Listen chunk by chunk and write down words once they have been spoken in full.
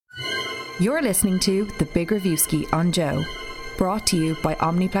You're listening to The Big Reviewski on Joe, brought to you by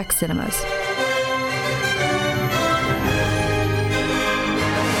Omniplex Cinemas.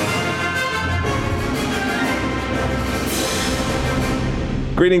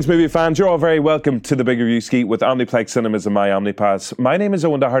 Greetings, movie fans. You're all very welcome to the Big Reviewski with Omniplex Cinemas and my Omnipass. My name is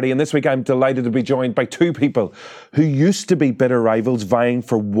Owen Doherty, and this week I'm delighted to be joined by two people who used to be bitter rivals vying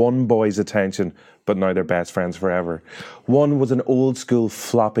for one boy's attention, but now they're best friends forever. One was an old school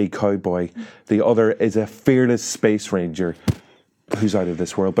floppy cowboy. The other is a fearless space ranger who's out of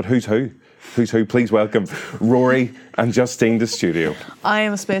this world. But who's who? Who's who? Please welcome Rory and Justine to studio. I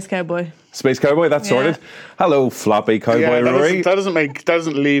am a space cowboy. Space cowboy, that's sorted. Hello, floppy cowboy Rory. That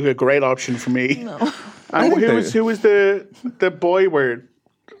doesn't leave a great option for me. No. And who was the boy word?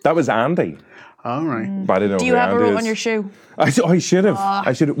 That was Andy. All right. But I don't know. Do you have a rope on your shoe? I should have.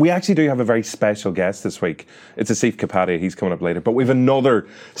 I should. We actually do have a very special guest this week. It's Asif Kapadia. He's coming up later. But we have another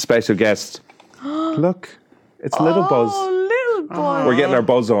special guest. Look, it's Little Buzz. Oh, little boy. We're getting our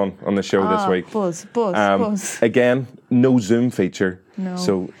buzz on the show this week. Buzz. Again, no Zoom feature. No.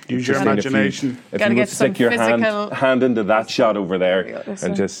 So use your Justine, imagination. If Gotta you would get some stick your physical- hand into that shot over there, This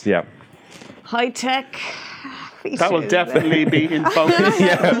and one. just High tech. That will definitely be in focus.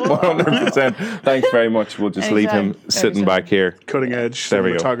 yeah, 100%. Thanks very much. We'll just leave him Anytime. sitting back here. Cutting edge There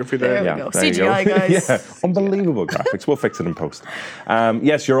we go. cinematography There there. we go. there you CGI, go. guys. Yeah, unbelievable graphics. We'll fix it in post.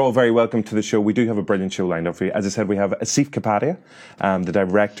 Yes, you're all very welcome to the show. We do have a brilliant show lined up for you. As I said, we have Asif Kapadia, the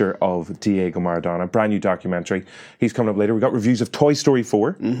director of Diego Maradona, brand new documentary. He's coming up later. We've got reviews of Toy Story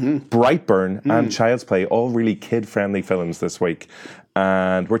 4, Brightburn, and Child's Play, all really kid-friendly films this week.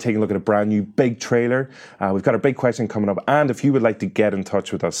 And we're taking a look at a brand new big trailer. We've got a big question coming up. And if you would like to get in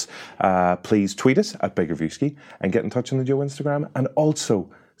touch with us, please tweet us at Big Reviewski and get in touch on the Joe Instagram. And also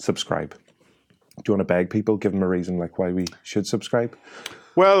subscribe. Do you want to beg people? Give them a reason like why we should subscribe?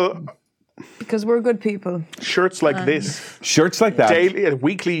 Well, Because we're good people. shirts like this, Shirts like that. daily,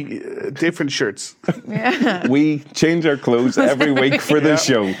 weekly, different shirts. Yeah. We change our clothes every week for the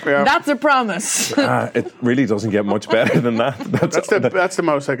show. Yeah. That's a promise. It really doesn't get much better than that. That's the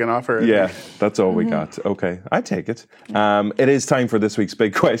most I can offer. Yeah, that's all we got. Okay, I take it. It is time for this week's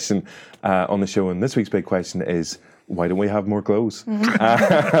big question on the show, and this week's big question is, why don't we have more clothes?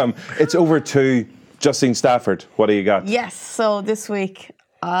 It's over to Justine Stafford. What do you got? Yes, so this week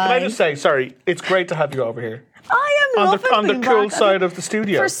Can I just say, sorry, it's great to have you over here. I am loving On the being cool back. side of the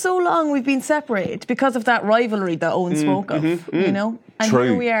studio. For so long we've been separated because of that rivalry that Owen spoke of, you know? And True.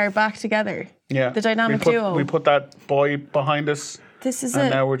 here we are back together. Yeah. The dynamic duo. We put that boy behind us, This is and it.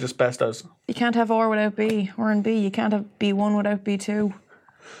 now we're just bestos. You can't have R without B, or in B. You can't have B1 without B2.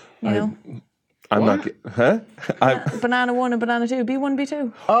 You know? I'm not. Huh? Banana 1 and banana 2. B1,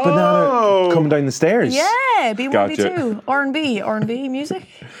 B2. Banana coming down the stairs. Yeah, B1, Gotcha. B2. R&B music.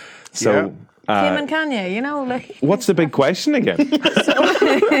 So. Yeah. Kim and Kanye, you know, like. What's the big question again?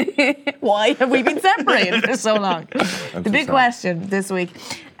 Why have we been separated for so long? The big question this week.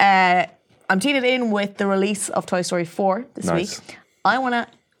 I'm teeing it in with the release of Toy Story 4 this Nice. week. I want to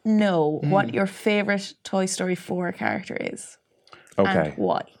know what your favourite Toy Story 4 character is. Okay. And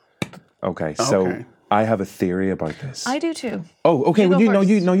why. Okay. So Okay. I have a theory about this. I do too. Oh, okay. You Well, go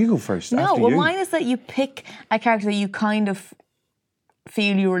you first. go first. No, after well, you. mine is that you pick a character that you kind of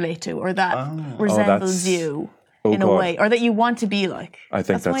feel you relate to, or that resembles that's- you oh, in a God. way, or that you want to be like. I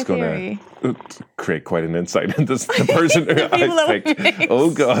think that's my going theory. to create quite an insight into the person who people I that we picked. mix.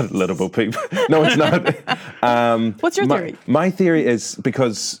 Oh God, little people. No, it's not. What's your theory? My theory is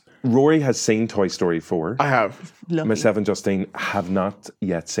because Rory has seen Toy Story 4. I have. Lucky. Myself and Justine have not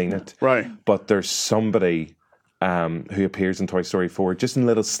yet seen it. Right. But there's somebody who appears in Toy Story 4, just in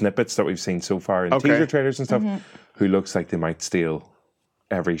little snippets that we've seen so far in Okay. teaser trailers and stuff, who looks like they might steal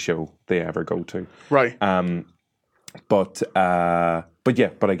every show they ever go to. Right. But I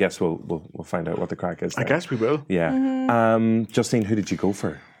guess we'll find out what the crack is there. I guess we will. Yeah. Justine, who did you go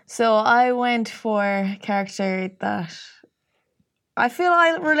for? So I went for a character that I feel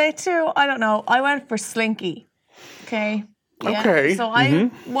I relate to. I don't know. I went for Slinky. Okay. Yeah. Okay. So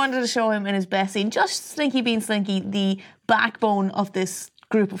I wanted to show him in his best scene. Just Slinky being Slinky, the backbone of this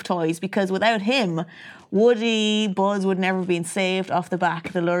group of toys, because without him, Woody, Buzz would never have been saved off the back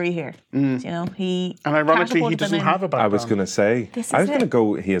of the lorry here. You know, he And ironically, he catapulted them doesn't in. have a backbone. I was going to say. This is I was going to it.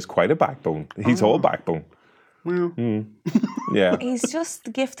 go. He has quite a backbone. He's all backbone. Well, Yeah. He's just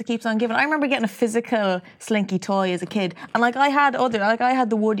the gift that keeps on giving. I remember getting a physical Slinky toy as a kid, and I had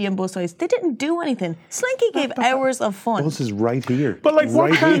the Woody and Buzz toys. They didn't do anything. Slinky gave hours of fun. Buzz is right here. But, like,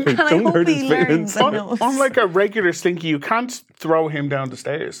 what right can- here. and I Don't hope hurt he his learns feelings. and knows. unlike a regular Slinky, you can't throw him down the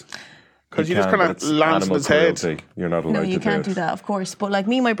stairs. Because he You just can, kind but of it's lands on animal his head. cruelty. You're not allowed No, to you can't do it. that, of course. But like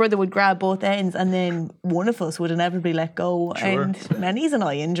me and my brother would grab both ends, and then one of us would inevitably let go, and many's an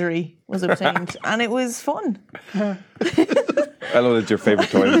eye injury was obtained, and it was fun. I know that your favourite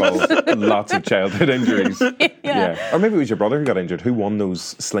toy involves lots of childhood injuries. Yeah. Or maybe it was your brother who got injured. Who won those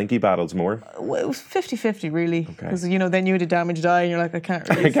slinky battles more? Well, it was 50-50 really, because then you had a damaged eye, and you're like, I can't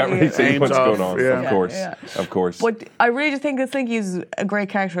really I can't really see Aims what's off, going on. yeah. Of course. Yeah. Of course. But I really think that Slinky is a great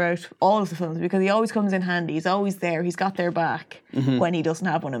character out all of the films, because he always comes in handy. He's always there. He's got their back when he doesn't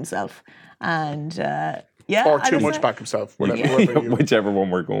have one himself. And Or too much back himself. Whichever one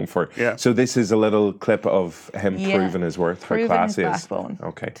we're going for. Yeah. So this is a little clip of him Yeah. proving his worth, how Proving class he his is. backbone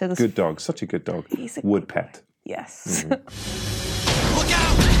Okay. to the- Good dog. Such a good dog. He's a- Wood pet. Yes. Look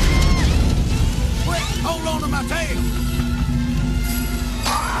out! Quick, hold on to my tail!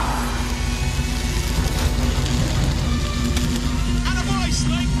 Attaboy,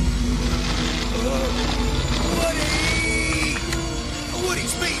 Slink! Woody! Woody,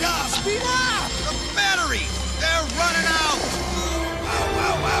 speed up! Speed up! The batteries! They're running out! Ow,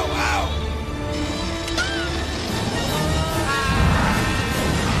 ow, ow, ow!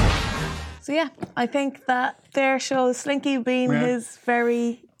 So yeah, I think that there shows Slinky being Yeah. his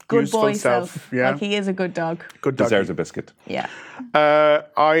very good Useful boy self, self. yeah. Like he is a good dog. Good dog. Deserves a biscuit. Yeah.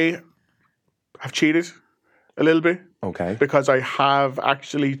 I have cheated a little bit Okay. because I have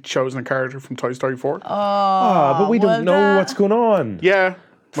actually chosen a character from Toy Story 4. Ah, but we don't know well, what's going on. Yeah.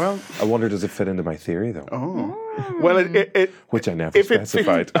 Well, I wonder, does it fit into my theory, though? well, it Which I never if it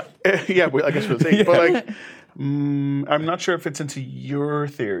specified. yeah, well, I guess we'll see. But like, I'm not sure if it's into your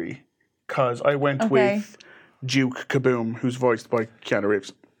theory because I went with Duke Kaboom, who's voiced by Keanu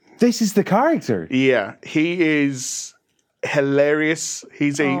Reeves. This is the character. Yeah, he is hilarious.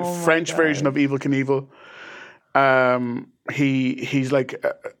 He's a French version of Evel Knievel. He's like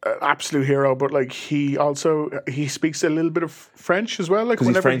an absolute hero, but like he speaks a little bit of French as well. Like Because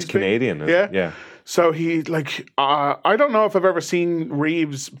he's whenever French Canadian. yeah. So he like I don't know if I've ever seen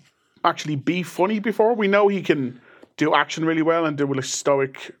Reeves actually be funny before. We know he can do action really well and do like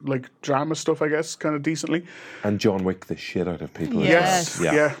stoic like drama stuff, I guess, kind of decently. And John Wick the shit out of people. Yes.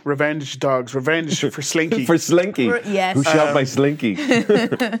 Yeah. Revenge dogs, revenge for Slinky. For Slinky. yes. Who shot my Slinky?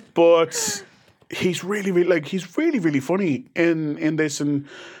 But he's really funny in this, and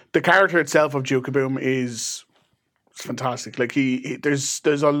the character itself of Duke Kaboom is fantastic. Like there's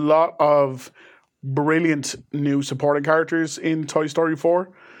a lot of brilliant new supporting characters in Toy Story 4,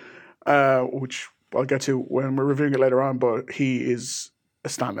 which I'll get to when we're reviewing it later on. But he is a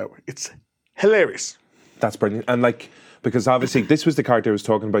standout. It's hilarious. That's brilliant. And like, because obviously this was the character I was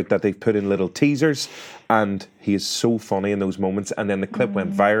talking about that they've put in little teasers, and he is so funny in those moments. And then the clip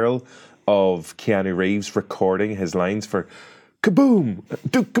went viral of Keanu Reeves recording his lines for kaboom,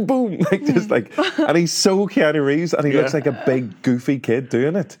 Duke Kaboom, like just like, and he's so Keanu Reeves, and he looks like a big goofy kid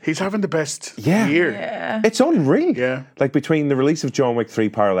doing it. He's having the best Yeah. year. Yeah. It's unreal. Yeah. Like between the release of John Wick 3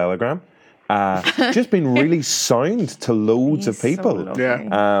 Parallelogram, just been really sound to loads of He's so people. lovely.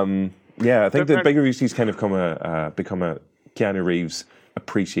 Yeah. Yeah, I think the They're- Big Reviewski's kind of become a Keanu Reeves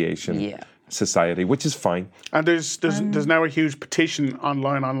appreciation society, which is fine. And there's now a huge petition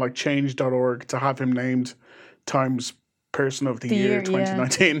online on like change.org to have him named Times Person of the Year year,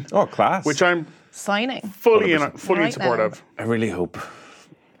 2019. Oh, class. Which I'm Signing. fully in Right support now. of. I really hope.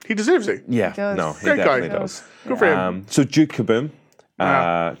 He deserves it. Yeah, does. no, he Great guy. definitely does. Good for him. So Duke Kaboom,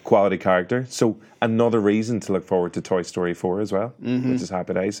 quality character. So another reason to look forward to Toy Story 4 as well, which is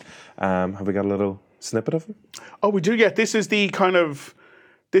happy days. Have we got a little snippet of him? Oh, we do. Yeah, this is the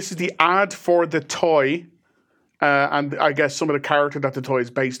ad for the toy, and I guess some of the character that the toy is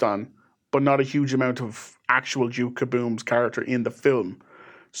based on, but not a huge amount of actual Duke Kaboom's character in the film.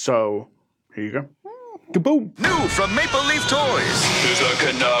 So here you go. Kaboom! New from Maple Leaf Toys. Who's a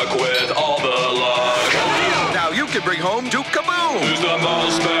Canuck with all the luck? Now you can bring home Duke Kaboom. Who's the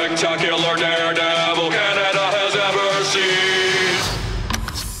most spectacular daredevil Canada has ever seen?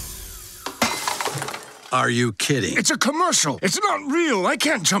 Are you kidding? It's a commercial. It's not real. I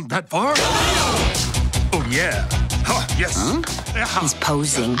can't jump that far. Oh, yeah. Huh, yes. He's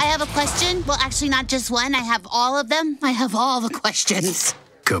posing. I have a question. Well, actually, not just one. I have all of them. I have all the questions.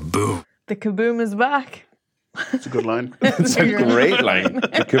 Kaboom. The Kaboom is back. It's a good line. It's a great line.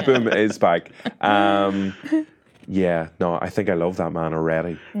 The Kaboom is back. Yeah, no, I think I love that man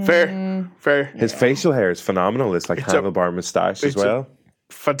already. Fair. His facial hair is phenomenal. It's like handlebar moustache as it's a- well.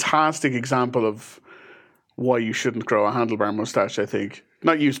 Fantastic example of why you shouldn't grow a handlebar mustache, I think.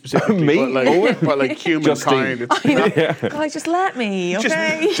 Not you specifically, Me? but like humankind. Guys, just let me,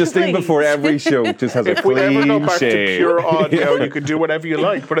 okay? Justine before every show just has a If we ever go clean back to shave. pure audio, you can do whatever you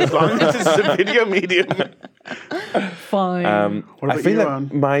like, but as long as it's a video medium. Fine. What I about feel you, like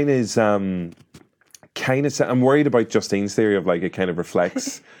Ron? mine is kind of. I'm worried about Justine's theory of like it kind of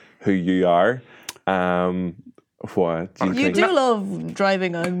reflects who you are. What do you You think? do love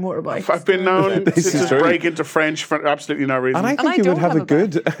driving on motorbikes. I've been known to This is just true. break into French for absolutely no reason. And I think I you would don't have have a a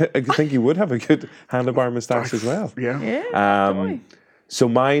good. I think you would have a good handlebar moustache as well. Yeah. So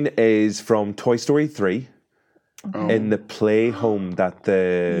mine is from Toy Story 3. In the play home that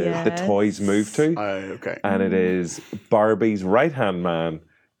the toys move to. Okay. And it is Barbie's right-hand man.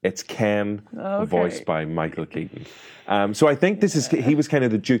 It's Ken, voiced by Michael Keaton. So I think he was kind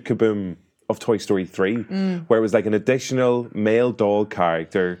of the Duke Kaboom of Toy Story 3, where it was like an additional male doll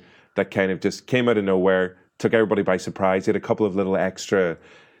character that kind of just came out of nowhere, took everybody by surprise. He had a couple of little extra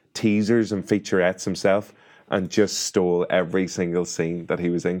teasers and featurettes himself, and just stole every single scene that he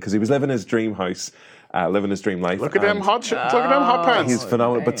was in, because he was living his dream house, living his dream life. Look at them hot pants. He's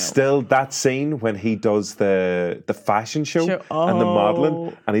phenomenal, but still, that scene when he does the fashion show and the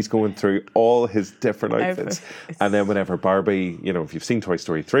modelling, and he's going through all his different outfits, and then whenever Barbie, if you've seen Toy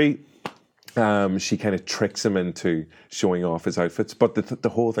Story 3, she kind of tricks him into showing off his outfits. But the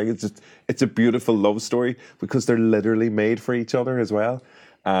whole thing is it's a beautiful love story because they're literally made for each other as well.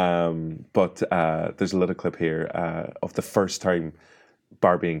 But there's a little clip here of the first time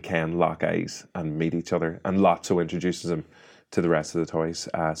Barbie and Ken lock eyes and meet each other, and Lotso introduces him to the rest of the toys.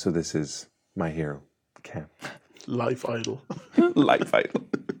 So this is my hero, Ken. Life idol. Life idol.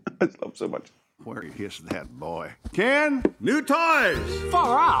 I love so much. Where you hissing that boy? Ken, new toys!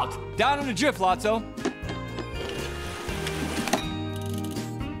 Far out! Down in a jiff, Lotso.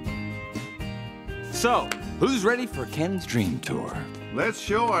 So, who's ready for Ken's dream tour? Let's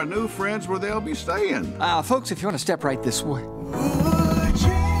show our new friends where they'll be staying. Folks, if you want to step right this way.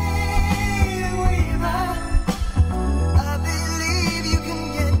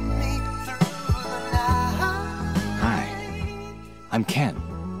 Hi, I'm Ken.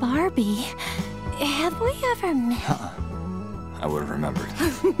 Barbie, have we ever met? I would have remembered.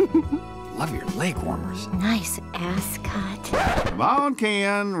 Love your leg warmers. Nice ascot. Come on,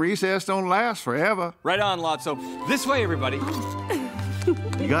 Ken. Recess don't last forever. Right on, Lotso. This way, everybody.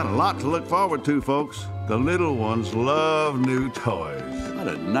 You got a lot to look forward to, folks. The little ones love new toys. What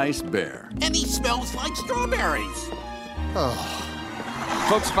a nice bear. And he smells like strawberries.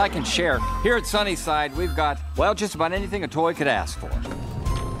 Folks, if I can share, here at Sunnyside, we've got, well, just about anything a toy could ask for.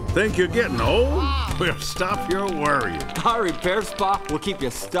 Think you're getting old? Well, stop your worrying. Our repair spa will keep you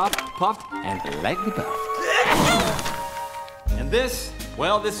stuffed, puffed, and lightly buffed. And this,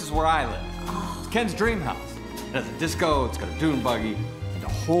 well, this is where I live. It's Ken's dream house. It has a disco, it's got a dune buggy, and a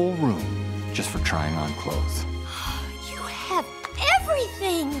whole room just for trying on clothes. You have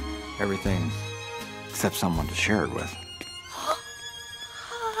everything! Everything except someone to share it with.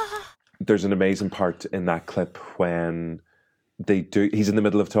 There's an amazing part in that clip when he's in the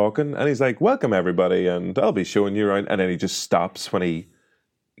middle of talking and he's like, welcome everybody, and I'll be showing you around, and then he just stops when he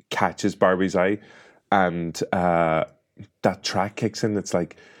catches Barbie's eye, and that track kicks in. It's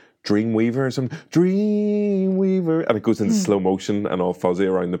like Dreamweaver or something, Dreamweaver, and it goes into slow motion and all fuzzy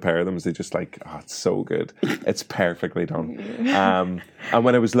around the pair of them as they just like, it's so good. It's perfectly done. And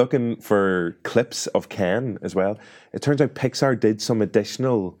when I was looking for clips of Ken as well, it turns out Pixar did some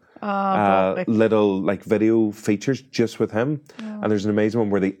additional little like video features just with him, and there's an amazing one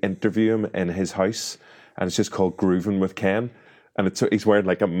where they interview him in his house, and it's just called Grooving with Ken, and he's wearing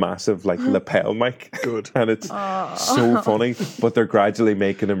like a massive like lapel mic. Good. And it's so funny, but they're gradually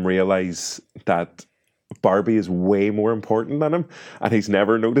making him realize that Barbie is way more important than him, and he's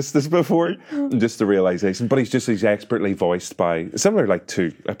never noticed this before. Just the realization, but he's expertly voiced by, similar like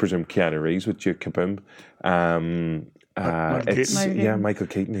to, I presume, Keanu Reeves with Duke Kaboom. Michael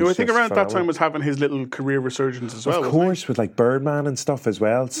Keaton. Who I think around that time was having his little career resurgence as well. Of course, with like Birdman and stuff as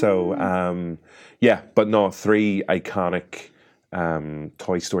well. So, but no, 3 iconic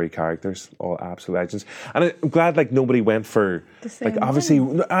Toy Story characters, all absolute legends. And I'm glad like nobody went for like obviously,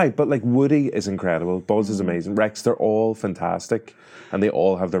 but like Woody is incredible, Buzz is amazing, Rex, they're all fantastic, and they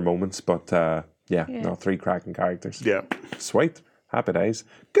all have their moments. But 3 cracking characters. Yeah, sweet. Happy days.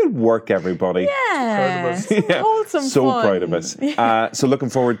 Good work, everybody. Yeah. Proud of us. Wholesome so fun. proud of us. So looking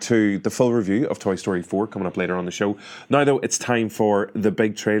forward to the full review of Toy Story 4 coming up later on the show. Now, though, it's time for the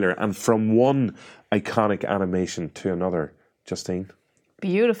big trailer. And from one iconic animation to another, Justine.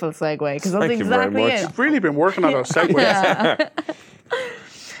 Beautiful segue, because that's Thank you very exactly much. it. You've really been working on those segues. Yeah.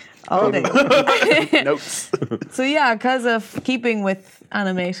 all day. Notes. So yeah, because of keeping with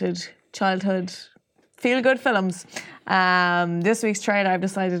animated childhood feel-good films, this week's trailer I've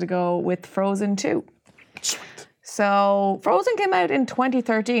decided to go with Frozen 2. Sweet. So Frozen came out in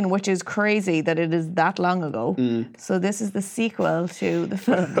 2013, which is crazy that it is that long ago. So this is the sequel to the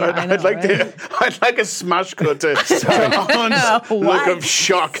film. Yeah, I know, I'd like a smash cut to Dawn's look of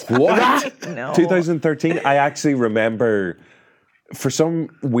shock. What? No. 2013. I actually remember, for some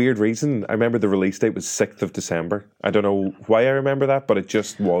weird reason, I remember the release date was 6th of December. I don't know why I remember that, but it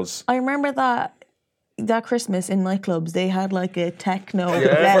just was. I remember that Christmas in nightclubs they had like a techno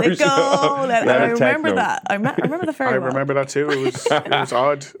let it go. I remember that. I remember the very well. I remember that too. It was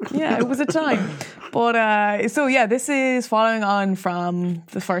odd. Yeah, it was a time. But so yeah, this is following on from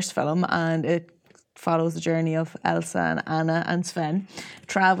the first film, and it follows the journey of Elsa and Anna and Sven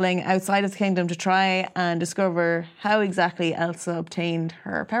traveling outside of the kingdom to try and discover how exactly Elsa obtained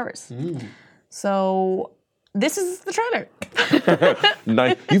her powers. So this is the trailer.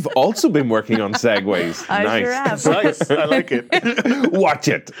 Nice. You've also been working on segues. I Nice. sure have. Nice. I like it. Watch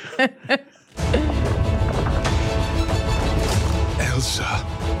it. Elsa,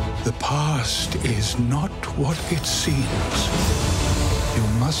 the past is not what it seems. You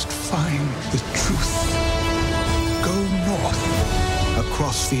must find the truth. Go north,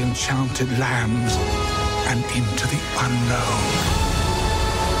 across the enchanted lands, and into the unknown.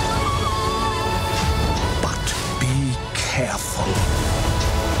 Careful.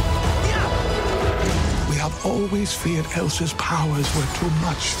 We have always feared Elsa's powers were too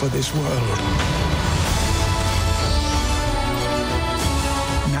much for this world.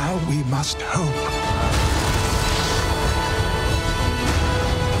 Now we must hope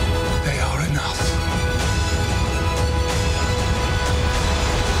they are enough.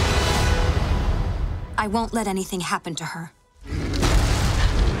 I won't let anything happen to her.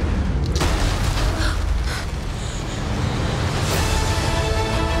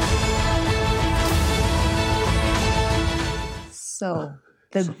 So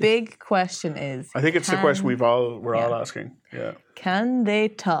the big question is, I think it's the question we're all asking. Yeah. Can they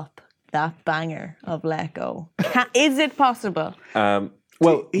top that banger of Let Go? Is it possible? Well,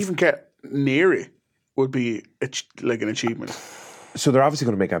 to even get near it would be like an achievement. So they're obviously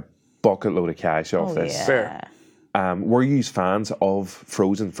going to make a bucket load of cash off this. Yeah. Fair. Were you fans of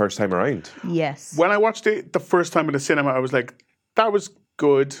Frozen first time around? Yes. When I watched it the first time in the cinema, I was like, that was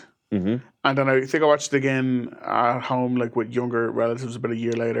good. Mm-hmm. And then I think I watched it again at home, like with younger relatives, about a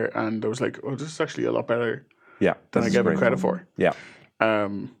year later, and I was like, "Oh, this is actually a lot better than I gave it credit for." Yeah.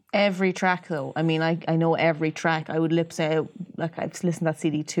 Every track, though. I mean, I know every track. I would lip say, like, I've listened to that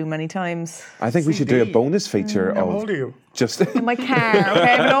CD too many times. I think we should do a bonus feature How of old are you? just In my car, okay? I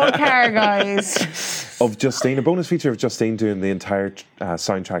have an old car, guys. of Justine, a bonus feature of Justine doing the entire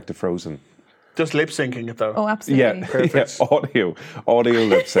soundtrack to Frozen. Just lip syncing it though. Oh, absolutely. Yeah, Perfect. yeah, audio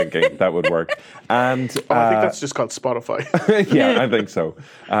lip syncing, that would work. And I think that's just called Spotify. yeah, I think so.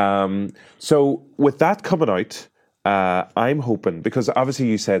 So with that coming out, I'm hoping, because obviously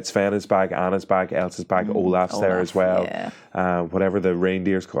you said Sven is back, Anna's back, Elsa's back, Olaf's there as well. Yeah. Whatever the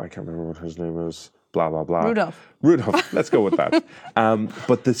reindeer's called, I can't remember what his name is. Blah, blah, blah. Rudolph. Let's go with that.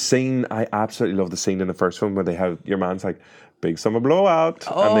 But the scene, I absolutely love the scene in the first one where they have your man's like, big summer blowout.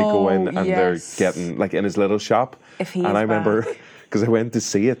 And they go in and they're getting, like, in his little shop. And I remember, because I went to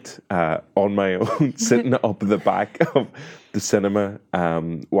see it on my own, sitting up the back of the cinema,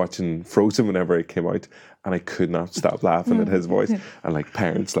 watching Frozen whenever it came out. And I could not stop laughing at his voice. And like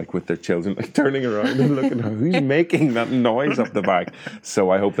parents, like with their children, like turning around and looking at who's making that noise up the back. So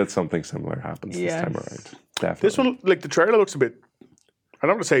I hope that something similar happens this time around. Definitely. This one, like the trailer looks a bit, I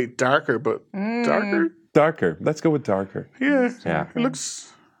don't want to say darker, but darker. Darker. Let's go with darker. Yeah. It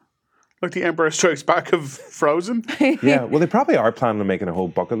looks like the Emperor Strikes Back of Frozen. Yeah, well, they probably are planning on making a whole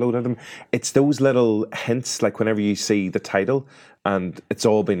bucket load of them. It's those little hints, like whenever you see the title and it's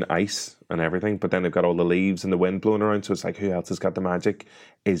all been ice and everything, but then they've got all the leaves and the wind blowing around, so it's like, who else has got the magic?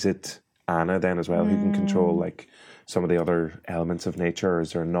 Is it Anna then as well, who can control like some of the other elements of nature, or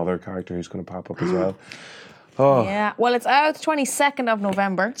is there another character who's going to pop up as well? Oh. Yeah, well, it's out 22nd of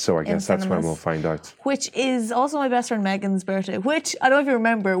November. So I guess that's when we'll find out. Which is also my best friend Megan's birthday, which, I don't know if you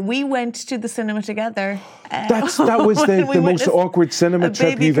remember, we went to the cinema together. That was the most awkward cinema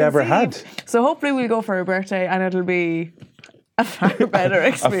trip you've ever had. So hopefully we'll go for her birthday and it'll be a far better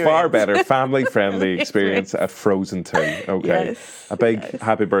experience. A far better, family-friendly experience at Frozen 2. Okay. Yes, a big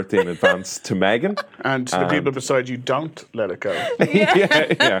happy birthday in advance to Megan. And to the people beside you, don't let it go.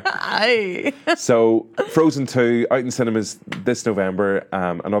 Yeah. Aye. So, Frozen 2 out in cinemas this November.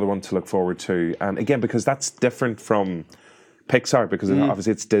 Another one to look forward to. And again, because that's different from Pixar, because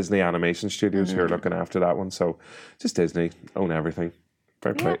obviously it's Disney Animation Studios who are looking after that one. So just Disney, own everything.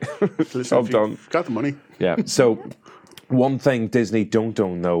 Fair play. Job done. Got the money. Yeah. So one thing Disney don't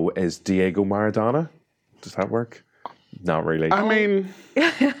own, though, is Diego Maradona. Does that work? Not really. I mean,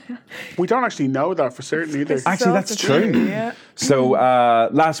 we don't actually know that for certain either. Actually, that's true. Yeah. So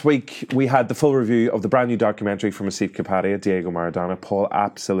last week we had the full review of the brand new documentary from Asif Kapadia, Diego Maradona. Paul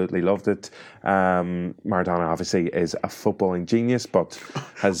absolutely loved it. Maradona obviously is a footballing genius, but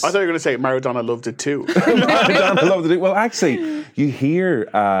has... I thought you were going to say Maradona loved it too. Maradona loved it. Well, actually, you hear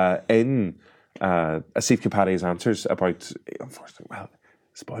in Asif Kapadia's answers about, unfortunately, well,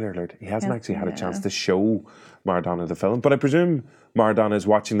 spoiler alert, he hasn't actually had a chance to show Maradona the film, but I presume Maradona is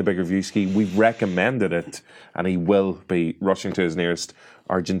watching the Big Reviewski. We've recommended it, and he will be rushing to his nearest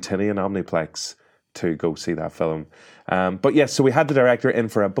Argentinian Omniplex to go see that film. But yes, so we had the director in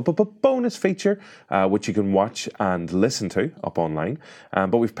for a bonus feature, which you can watch and listen to up online.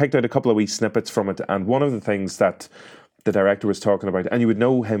 But we've picked out a couple of wee snippets from it, and one of the things that the director was talking about, and you would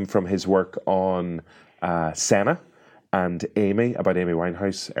know him from his work on Senna, and Amy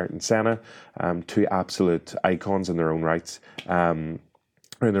Winehouse, Ayrton Senna, two absolute icons in their own rights, and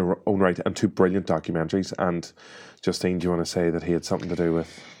two brilliant documentaries. And Justine, do you want to say that he had something to do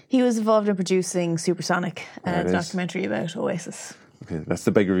with? He was involved in producing Supersonic, a documentary about Oasis. Okay, that's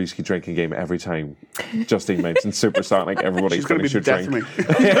the Big Reviewski drinking game. Every time Justine mentions Supersonic, everybody's going to shoot drink.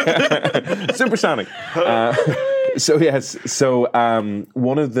 Supersonic. So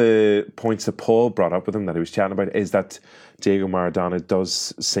one of the points that Paul brought up with him that he was chatting about is that Diego Maradona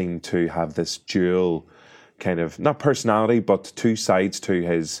does seem to have this dual kind of, not personality, but two sides to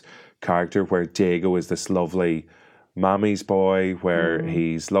his character, where Diego is this lovely mommy's boy, where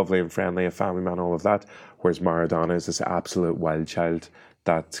he's lovely and friendly, a family man, all of that, whereas Maradona is this absolute wild child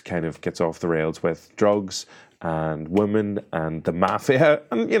that kind of gets off the rails with drugs and women and the mafia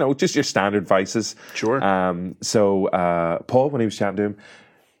and, you know, just your standard vices. Sure. So Paul, when he was chatting to him,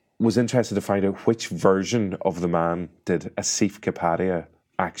 was interested to find out which version of the man did Asif Kapadia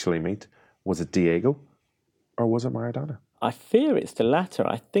actually meet. Was it Diego or was it Maradona? I fear it's the latter.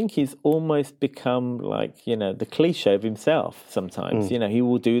 I think he's almost become like, you know, the cliche of himself sometimes. You know, he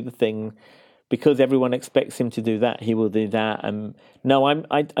will do the thing because everyone expects him to do that. He will do that. And no,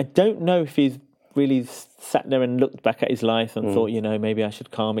 I don't know if he's really sat there and looked back at his life and thought, you know, maybe I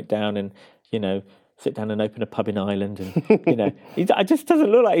should calm it down and, you know, sit down and open a pub in Ireland. And, you know, it just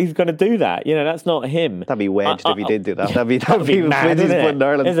doesn't look like he's going to do that. You know, that's not him. That'd be wedged if he did do that. That'd be mad, isn't it? In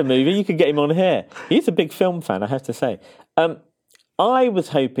Ireland. There's a movie. You could get him on here. He's a big film fan, I have to say. I was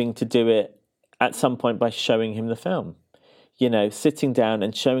hoping to do it at some point by showing him the film. You know, sitting down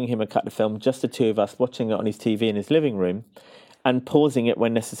and showing him a cut of film, just the two of us watching it on his TV in his living room and pausing it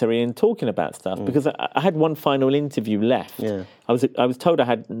when necessary and talking about stuff. Because I had one final interview left. Yeah. I was told I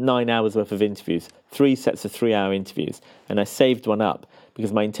had 9 hours worth of interviews, 3 sets of 3-hour interviews, and I saved one up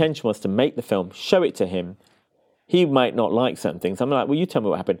because my intention was to make the film, show it to him. He might not like certain things. I'm like, well, you tell me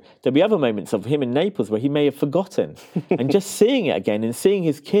what happened. There'll be other moments of him in Naples where he may have forgotten. And just seeing it again and seeing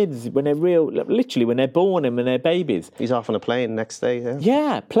his kids when they're literally when they're born and when they're babies. He's off on a plane next day, yeah?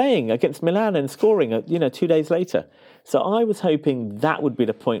 Yeah, playing against Milan and scoring, 2 days later. So I was hoping that would be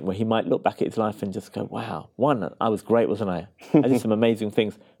the point where he might look back at his life and just go, wow, one, I was great, wasn't I? I did some amazing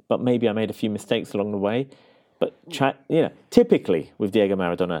things, but maybe I made a few mistakes along the way. But, typically with Diego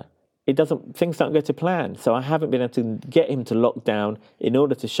Maradona, things don't go to plan. So I haven't been able to get him to lock down in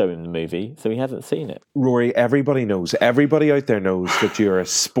order to show him the movie, so he hasn't seen it. Rory, everybody out there knows that you're a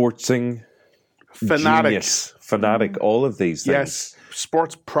sportsing fanatic, all of these things. Yes,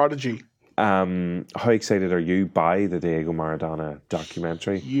 sports prodigy. How excited are you by the Diego Maradona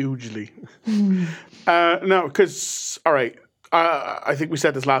documentary? Hugely. No, because, all right, I think we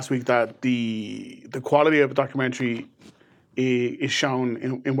said this last week that the quality of a documentary is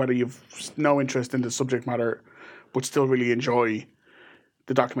shown in whether you've no interest in the subject matter but still really enjoy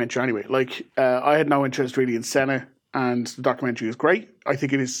the documentary anyway. Like, I had no interest really in Senna, and the documentary is great. I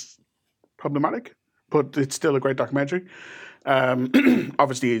think it is problematic, but it's still a great documentary.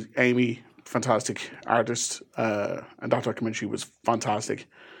 Obviously, Amy, fantastic artist, and that documentary was fantastic.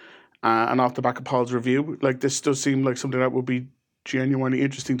 And off the back of Paul's review, like, this does seem like something that would be genuinely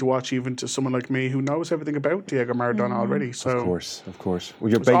interesting to watch, even to someone like me who knows everything about Diego Maradona already. So of course.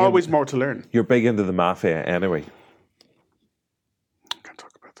 Well, there's always more to learn. You're big into the mafia anyway. I can't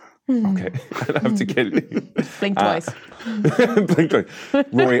talk about that. Okay, I have to kill you. Blink twice. Blink twice.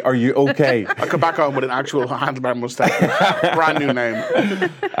 Rory, are you okay? I'll come back on with an actual handlebar mustache. Brand new name.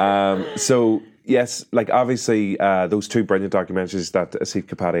 So, yes, like obviously those two brilliant documentaries that Asif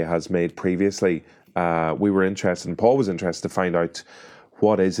Kapadia has made previously, we were interested, and Paul was interested to find out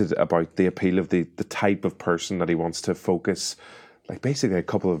what is it about the appeal of the type of person that he wants to focus, like basically a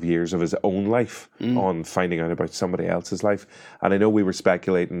couple of years of his own life on finding out about somebody else's life. And I know we were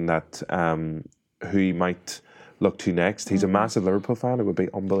speculating that who he might look to next. He's a massive Liverpool fan. It would be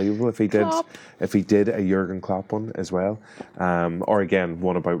unbelievable if he did a Jurgen Klopp one as well, or again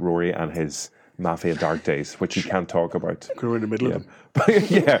one about Rory and his Mafia dark days, which you can't talk about. We're in the middle of them.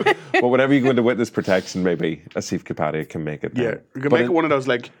 Yeah, but whenever you go into witness protection, maybe Asif Kapadia can make it. Yeah, you can make it one of those,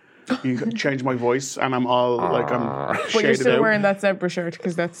 like, you can change my voice and I'm all like, I'm shaded But you're still out. wearing that zebra shirt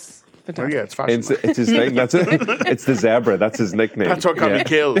because that's fantastic. Oh, yeah, it's fashion. It's his thing. That's it. It's the zebra. That's his nickname. That's what got me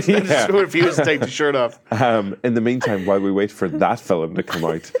killed. I just refuse to take the shirt off. In the meantime, while we wait for that film to come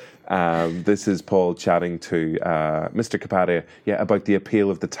out, this is Paul chatting to Mr. Kapadia, about the appeal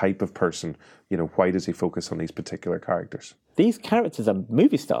of the type of person. You know, why does he focus on these particular characters? These characters are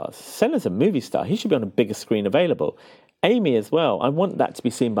movie stars. Senna's a movie star. He should be on a bigger screen available. Amy as well. I want that to be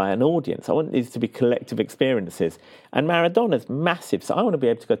seen by an audience. I want these to be collective experiences. And Maradona's massive. So I want to be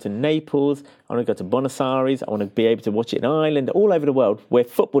able to go to Naples. I want to go to Buenos Aires. I want to be able to watch it in Ireland, all over the world, where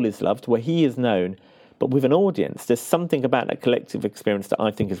football is loved, where he is known, but with an audience. There's something about that collective experience that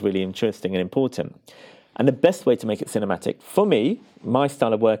I think is really interesting and important. And the best way to make it cinematic, for me, my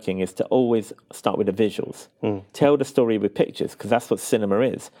style of working is to always start with the visuals. Tell the story with pictures, because that's what cinema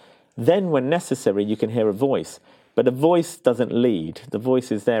is. Then, when necessary, you can hear a voice. But the voice doesn't lead. The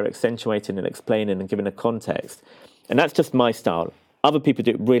voice is there accentuating and explaining and giving a context. And that's just my style. Other people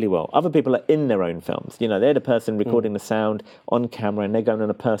do it really well. Other people are in their own films. You know, they're the person recording the sound on camera and they're going on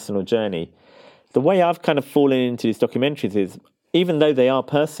a personal journey. The way I've kind of fallen into these documentaries is, even though they are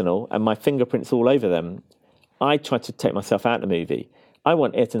personal and my fingerprints all over them, I try to take myself out of the movie. I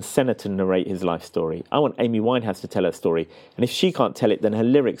want Ayrton Senna to narrate his life story. I want Amy Winehouse to tell her story. And if she can't tell it, then her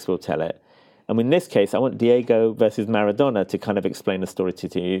lyrics will tell it. And in this case, I want Diego versus Maradona to kind of explain the story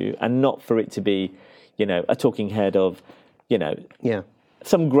to you, and not for it to be, you know, a talking head of, you know,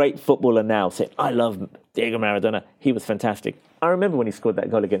 some great footballer now saying, I love Diego Maradona. He was fantastic. I remember when he scored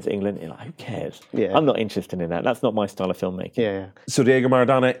that goal against England, you're like, who cares? Yeah. I'm not interested in that. That's not my style of filmmaking. Yeah. So Diego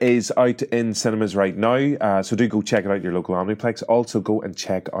Maradona is out in cinemas right now. So do go check it out at your local Omniplex. Also go and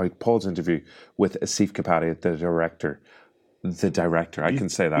check out Paul's interview with Asif Kapadia, the director. I can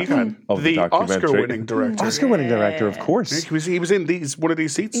say that. You can. Of the documentary. Oscar-winning director. Oscar-winning director, of course. He was in one of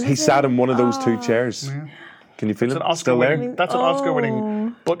these seats. He sat in one of those two chairs. Yeah. Can you feel it? Still there? That's an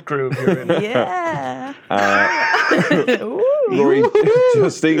Oscar-winning butt groove you're in. Yeah. Rory,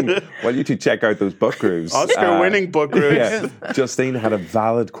 Justine, why don't you check out those butt grooves? Oscar-winning butt grooves. Yeah. Justine had a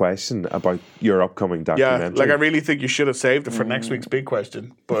valid question about your upcoming documentary. Yeah, like I really think you should have saved it for next week's big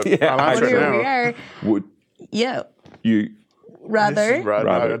question. But I'll answer it now. We are. Would you rather?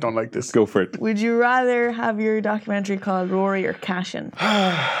 I don't like this. Go for it. Would you rather have your documentary called Rory or Cashin?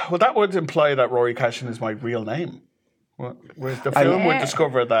 Well, that would imply that Rory Cashin is my real name. Whereas the film would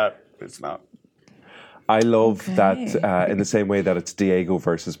discover that it's not. I love that in the same way that it's Diego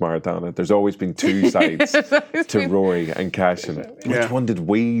versus Maradona. There's always been two sides to Rory and Cashin. Which one did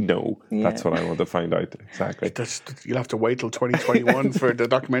we know? That's what I want to find out exactly. You'll have to wait till 2021 for the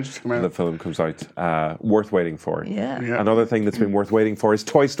documentary to come out. The film comes out. Worth waiting for. Yeah. Another thing that's been worth waiting for is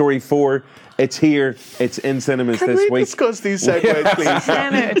Toy Story 4. It's here. It's in cinemas this week. Can we discuss these segues, please?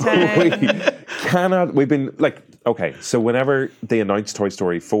 10 out of 10. We cannot. We've been like, okay, so whenever they announced Toy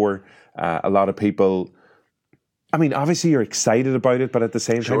Story 4, a lot of people, I mean, obviously you're excited about it, but at the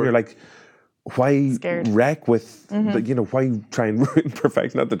same time you're like, why wreck with, why try and ruin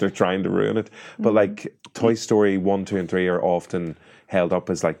perfection? Not that they're trying to ruin it, but like Toy Story 1, 2 and 3 are often held up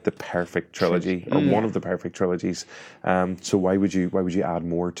as like the perfect trilogy or one of the perfect trilogies. So why would you add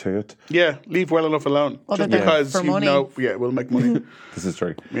more to it? Yeah, leave well enough alone. Just because you know, we'll make money. This is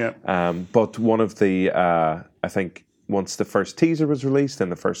true. Yeah. But one of the, I think once the first teaser was released and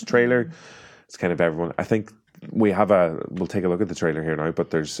the first trailer, it's kind of everyone, I think, we'll take a look at the trailer here now,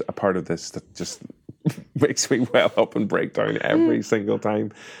 but there's a part of this that just makes me well up and break down every single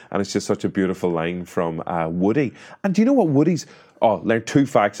time. And it's just such a beautiful line from Woody. And do you know what Woody's... learned 2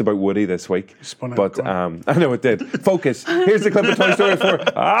 facts about Woody this week. But I know it did. Focus. Here's the clip of Toy Story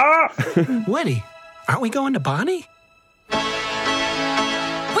 4. Woody, aren't we going to Bonnie? We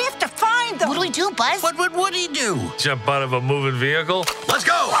have to find them. What do we do, Buzz? What would Woody do? Jump out of a moving vehicle? Let's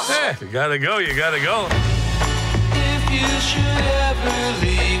go! Yeah, you gotta go. You should ever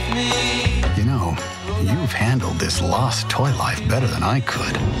leave me. You know, you've handled this lost toy life better than I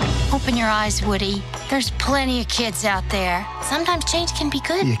could. Open your eyes, Woody. There's plenty of kids out there. Sometimes change can be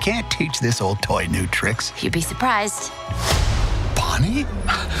good. You can't teach this old toy new tricks. You'd be surprised. Bonnie?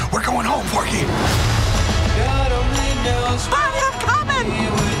 We're going home, Forky. Bonnie, I'm coming!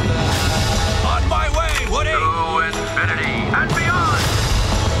 On my way, Woody! To infinity and beyond!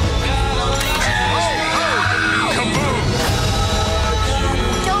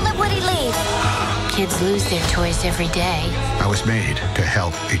 Don't let Woody leave. Kids lose their toys every day. I was made to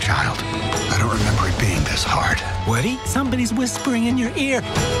help a child. I don't remember it being this hard. Woody, somebody's whispering in your ear.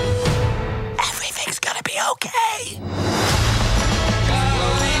 Everything's gonna be okay.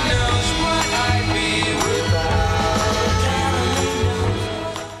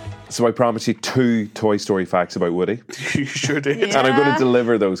 So I promised you 2 Toy Story facts about Woody. You sure did. And I'm going to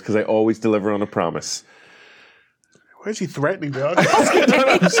deliver those because I always deliver on a promise. Why is he threatening the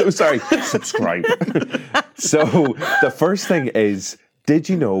audience? I'm so sorry. Subscribe. So the first thing is, did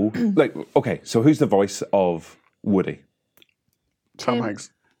you know, so who's the voice of Woody? Tom Hanks.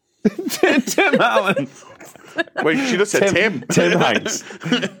 Tim Allen. Wait, she just said Tim. Tim Hanks.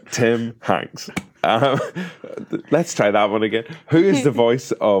 Tim Hanks. Let's try that one again. Who is the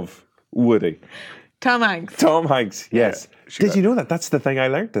voice of Woody? Tom Hanks. Tom Hanks, yes. Yeah, Did you know that? That's the thing I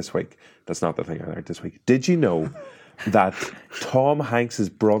learned this week. That's not the thing I learned this week. Did you know that Tom Hanks'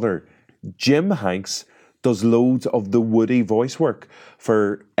 brother, Jim Hanks, does loads of the Woody voice work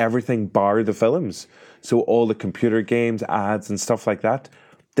for everything bar the films? So all the computer games, ads and stuff like that,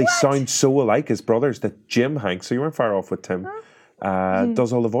 they sound so alike as brothers that Jim Hanks, so you weren't far off with Tim,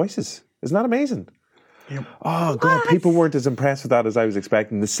 does all the voices. Isn't that amazing? Yep. Oh, God, people weren't as impressed with that as I was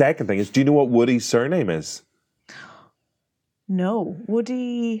expecting. The second thing is, do you know what Woody's surname is? No.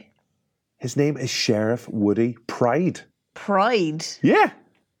 Woody... His name is Sheriff Woody Pride. Pride? Yeah.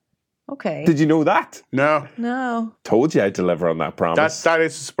 Okay. Did you know that? No. No. Told you I'd deliver on that promise. That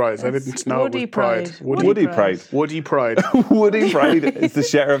is a surprise. I didn't know Woody it was Pride. Pride. Woody Pride. Woody Pride. Woody Pride is the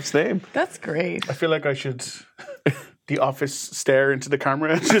sheriff's name. That's great. I feel like I should... The Office stare into the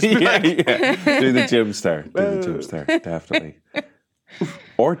camera. Just yeah. Do the Jim stare. Do the Jim stare. Definitely.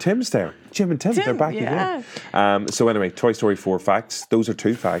 Or Tim stare. Jim and Tim, they're back again. So anyway, Toy Story 4 facts. Those are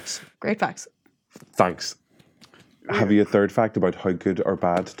 2 facts. Great facts. Thanks. Have you a third fact about how good or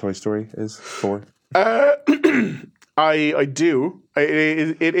bad Toy Story is? 4? I do.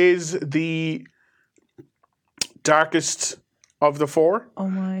 It is the darkest of the 4. Oh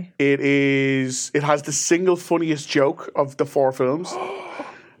my. It has the single funniest joke of the 4 films.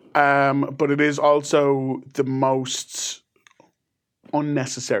 But it is also the most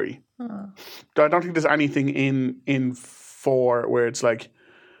unnecessary. I don't think there's anything in 4 where it's like,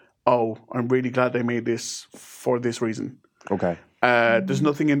 oh, I'm really glad they made this for this reason. Okay. There's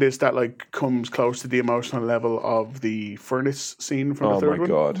nothing in this that like comes close to the emotional level of the furnace scene from the third one. Oh my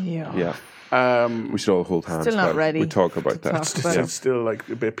God. Yeah. We should all hold hands. Still not ready We talk about that. It's still like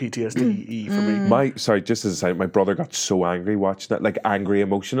a bit PTSD for me. Just as a side, my brother got so angry watching that, like angry,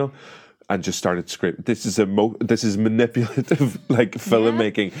 emotional, and just started screaming. This is manipulative, like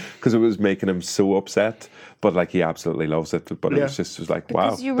filmmaking, because it was making him so upset. But like he absolutely loves it. But it was like, wow.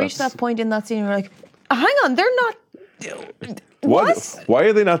 Because you reach that point in that scene, you're like, hang on, they're not. What? Why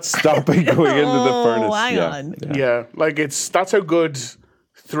are they not stopping going into the furnace? Hang on. Yeah, like that's how good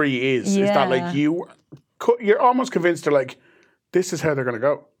 3 is. Is that like you're almost convinced they're like, this is how they're going to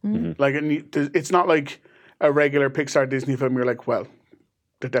go. Like, it's not like a regular Pixar Disney film. You're like, well,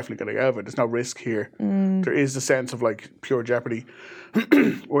 they're definitely going to get out of it. There's no risk here. There is the sense of like pure jeopardy.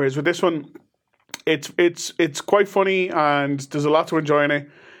 Whereas with this one, it's quite funny and there's a lot to enjoy in it.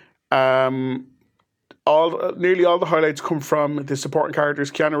 Nearly all the highlights come from the supporting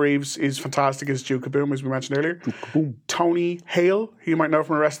characters. Keanu Reeves is fantastic as Duke Kaboom, as we mentioned earlier. Tony Hale, who you might know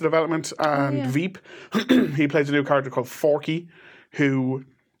from Arrested Development, and Veep. He plays a new character called Forky, who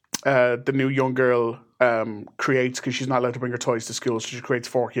the new young girl creates because she's not allowed to bring her toys to school, so she creates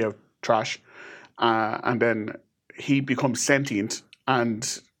Forky out trash. And then he becomes sentient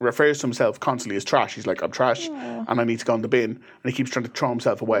and refers to himself constantly as trash. He's like, I'm trash and I need to go in the bin. And he keeps trying to throw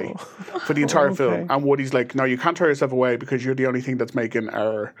himself away for the entire film. And Woody's like, no, you can't throw yourself away because you're the only thing that's making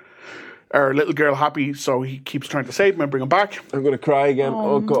our little girl happy. So he keeps trying to save him and bring him back. I'm going to cry again.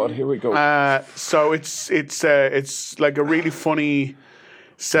 Oh God, here we go. So it's like a really funny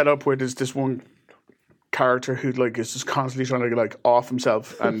setup where there's this one character who like is just constantly trying to like off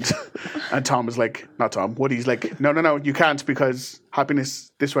himself, and and Tom is like, not Tom, Woody's like, no, you can't because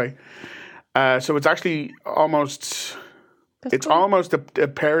happiness this way. So it's actually almost almost a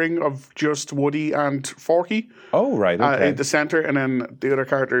pairing of just Woody and Forky. Oh right, okay. In the center, and then the other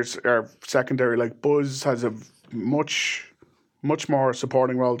characters are secondary. Like Buzz has a much more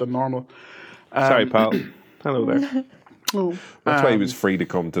supporting role than normal. Sorry, pal. Hello there. That's why he was free to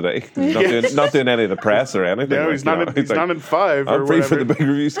come today. He's not doing any of the press or anything. No, he's not in 5 I'm or free whatever. for the Big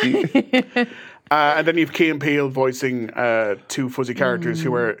Reviewski. And then you have Key and Peele voicing 2 fuzzy characters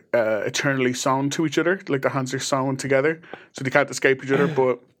who are eternally sewn to each other. Like their hands are sewn together, so they can't escape each other,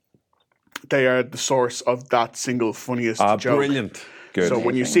 but they are the source of that single funniest joke. Brilliant. Good. So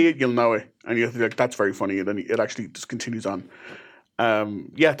when you see it, you'll know it. And you'll be like, that's very funny. And then it actually just continues on.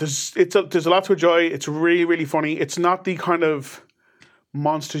 There's a lot to enjoy. It's really, really funny. It's not the kind of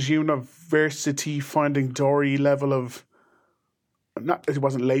Monsters University Finding Dory level of... It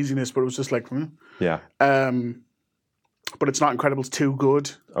wasn't laziness, but it was just like... Yeah. But it's not Incredibles 2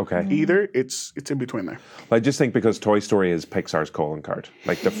 good either. It's in between there. I just think because Toy Story is Pixar's calling card.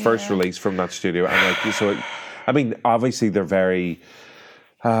 Like the first release from that studio. And like, so, I mean, obviously they're very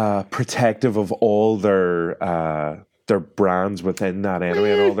protective of all their brands within that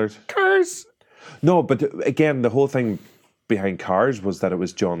anyway. And all their Cars. No, but again, the whole thing behind Cars was that it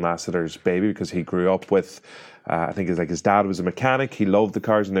was John Lasseter's baby because he grew up with... I think it's like his dad was a mechanic. He loved the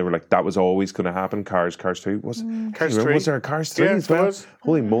cars, and they were like, "That was always going to happen." Cars 2 Cars 3. Was there a Cars 3 as well? Was.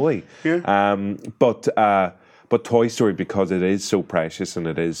 Holy moly! Yeah. But Toy Story, because it is so precious and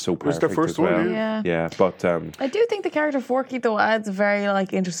it is so perfect. It was their first as well. one. Yeah. But I do think the character Forky though adds a very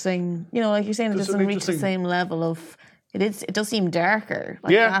interesting. Like you're saying, it doesn't reach the same level of. It does seem darker.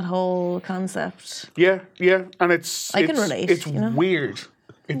 Like that whole concept. Yeah, and I can relate. It's weird.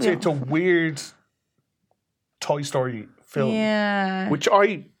 It's a weird Toy Story film. Yeah. Which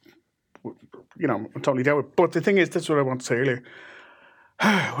I'm totally down with. But the thing is, that's what I want to say earlier.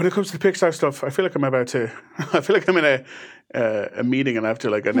 When it comes to the Pixar stuff, I feel like I'm in a meeting and I have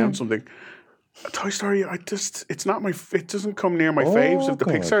to announce something. Toy Story, it doesn't come near my faves of the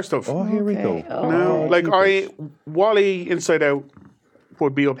Pixar stuff. Oh, here we go. No, WALL-E, Inside Out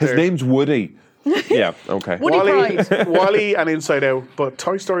would be up there. His name's Woody. Yeah, okay. WALL-E and Inside Out, but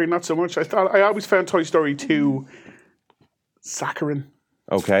Toy Story not so much. I always found Toy Story 2 saccharine.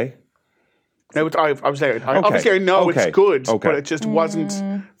 Okay. Now, obviously I know it's good, but it just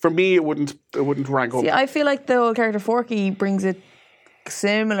wasn't for me. It wouldn't rank up. See, I feel like the old character Forky brings it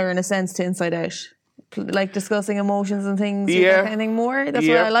similar in a sense to Inside Out, like discussing emotions and things. That kind of thing more. That's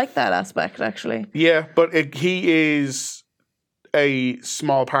why I like that aspect actually. Yeah, but he is a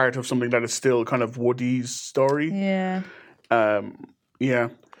small part of something that is still kind of Woody's story. Yeah.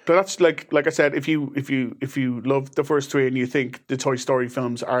 But that's like I said, if you love the first 3 and you think the Toy Story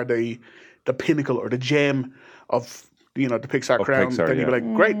films are the pinnacle or the gem of the Pixar crown, then you'd be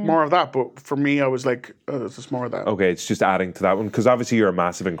like, great, more of that. But for me, I was like, oh, there's just more of that. Okay, it's just adding to that one because obviously you're a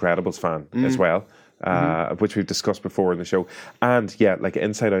massive Incredibles fan as well, which we've discussed before in the show. And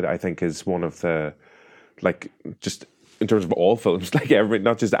Inside Out, I think is one of the just. In terms of all films,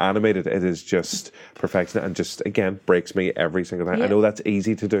 not just animated, it is just perfection and just, again, breaks me every single time. Yeah. I know that's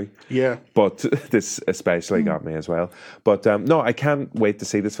easy to do. Yeah. But this especially got me as well. But no, I can't wait to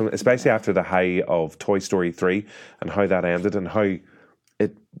see this film, especially after the high of Toy Story 3 and how that ended and how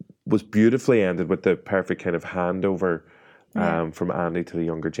it was beautifully ended with the perfect kind of handover from Andy to the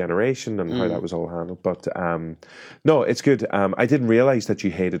younger generation and how that was all handled. But no, it's good. I didn't realise that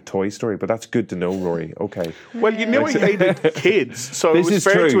you hated Toy Story, but that's good to know, Rory. Okay. Well, you knew I hated kids, so it was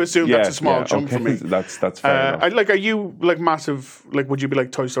fair to assume that's a small jump for me. That's fair enough. Are you massive? Would you be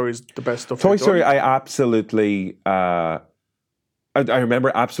like Toy Story is the best stuff? Toy Story, I absolutely. I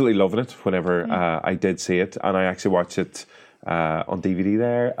remember absolutely loving it whenever I did see it, and I actually watched it on DVD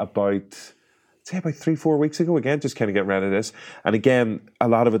there about 3-4 weeks ago. Again, just kind of getting ready to this, and again, a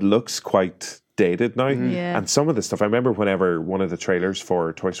lot of it looks quite dated now, and some of the stuff I remember whenever one of the trailers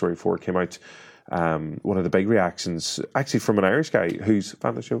for Toy Story 4 came out. One of the big reactions, actually from an Irish guy who's a fan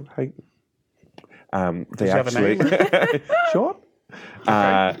of the show. Hi. They actually shut up.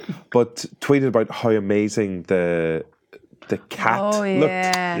 But tweeted about how amazing the cat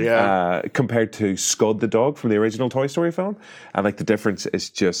looked compared to Scud the dog from the original Toy Story film, and the difference is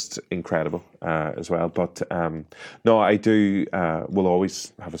just incredible as well. But no, I do will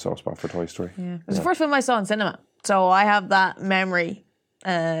always have a soft spot for Toy Story. Yeah. It was the first film I saw in cinema, so I have that memory.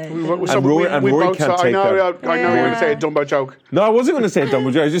 Rory can't take that. I know you're going to say a Dumbo joke. No, I wasn't going to say a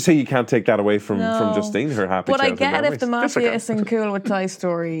Dumbo joke. I was just saying you can't take that away from Justine, her happy But I get memories. if the mafia isn't cool with Toy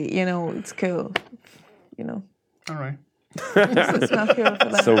Story, it's cool. All right. It's not cool for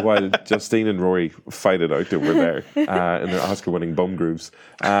that. So while Justine and Rory fight it out over there in their Oscar-winning bum grooves.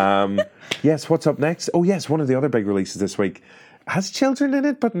 Yes, what's up next? Oh yes, one of the other big releases this week has children in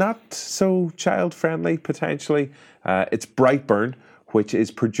it, but not so child-friendly, potentially. It's Brightburn, which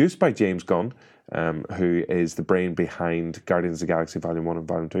is produced by James Gunn, who is the brain behind Guardians of the Galaxy Volume 1 and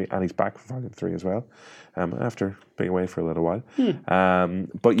Volume 2, and he's back for Volume 3 as well, after being away for a little while.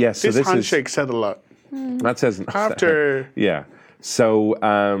 But yes, so this handshake said a lot. That says After... yeah. So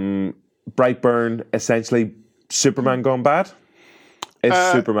Brightburn, essentially Superman gone bad? If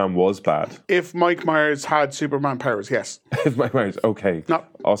Superman was bad. If Mike Myers had Superman powers, yes. If Mike Myers, okay. Not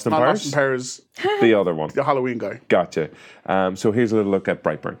Austin Powers? Austin Powers. The other one. The Halloween guy. Gotcha. So here's a little look at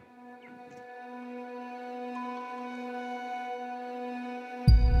Brightburn.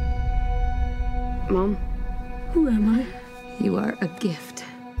 Mom, who am I? You are a gift.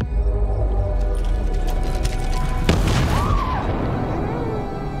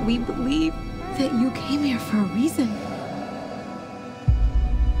 We believe that you came here for a reason.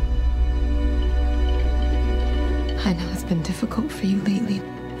 I know it's been difficult for you lately,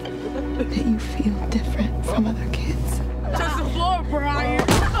 that you feel different from other kids. Just the floor, Brian.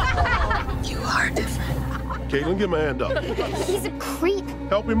 You are different. Caitlin, get my hand up. He's a creep.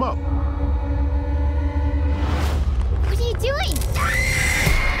 Help him up. What are you doing?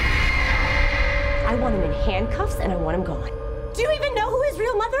 I want him in handcuffs and I want him gone. Do you even know who his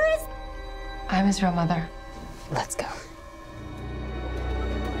real mother is? I'm his real mother. Let's go.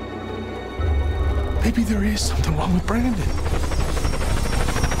 Maybe there is something wrong with Brandon.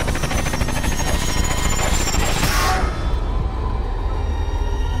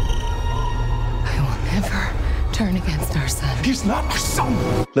 I will never turn against our son. He's not our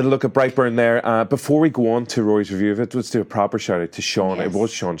son. Little look at Brightburn there. Before we go on to Roy's review of it, let's do a proper shout out to Sean. Yes. It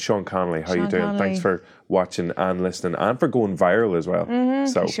was Sean Connolly. How you doing? Connolly. Thanks for watching and listening and for going viral as well.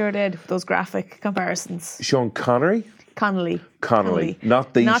 So He sure did. Those graphic comparisons. Sean Connery? Connolly.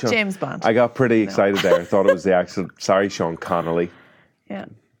 Not Not Sean. James Bond. I got pretty excited there. I thought it was the actual. Sorry, Sean Connolly. Yeah.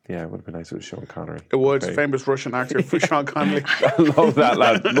 Yeah, it would have been nice if it was Sean Connery. It was Okay. famous Russian actor for Sean Connolly. I love that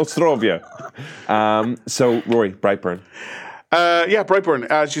lad. Nostrovia. So, Rory, Brightburn. Yeah, Brightburn,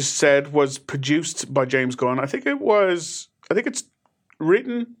 as you said, was produced by James Gunn. I think it's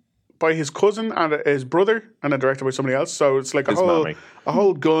written by his cousin and his brother, and then directed by somebody else. So it's like a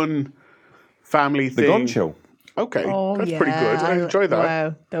whole Gunn family thing. The Gunn Show. Okay, Oh, that's yeah. pretty good. I enjoyed that.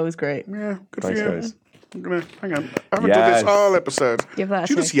 Wow, that was great. Yeah, good Thanks, for you. guys. I'm gonna hang on. I haven't done this all episode. Give that a Did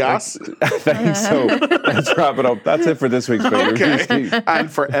you just check. yes? Thanks. So, let's wrap it up. That's it for this week's Big Okay, Reviewski. and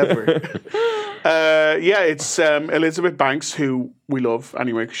forever. Yeah, it's Elizabeth Banks, who we love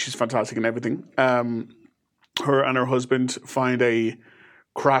anyway, because she's fantastic in everything. Her and her husband find a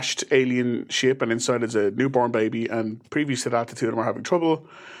crashed alien ship, and inside is a newborn baby. And previous to that, the two of them are having trouble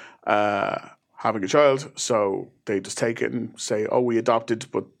having a child, so they just take it and say, "Oh, we adopted,"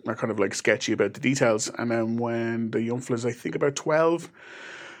 but are kind of like sketchy about the details. And then when the young fella's, I think, about 12,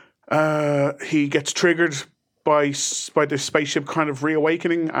 he gets triggered by the spaceship kind of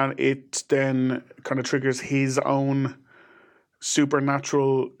reawakening, and it then kind of triggers his own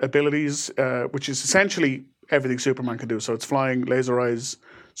supernatural abilities, which is essentially everything Superman can do. So it's flying, laser eyes,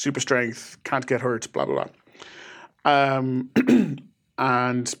 super strength, can't get hurt, blah blah blah.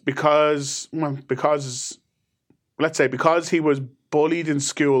 And because he was bullied in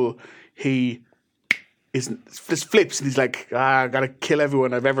school, he just flips and he's like, I gotta kill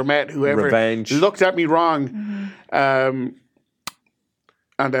everyone I've ever met, whoever Revenge. looked at me wrong. And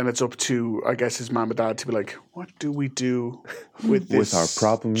then it's up to, I guess, his mom and dad to be like, what do we do with this our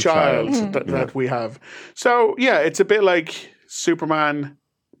problem child child. that we have? So yeah, it's a bit like Superman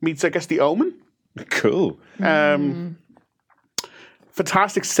meets, I guess, The Omen. Cool.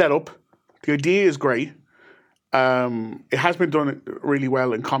 Fantastic setup. The idea is great. It has been done really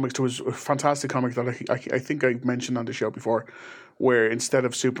well in comics. There was a fantastic comic that I think I mentioned on the show before, where instead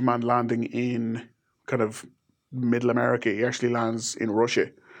of Superman landing in kind of middle America, he actually lands in Russia,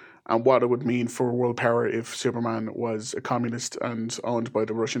 and what it would mean for world power if Superman was a communist and owned by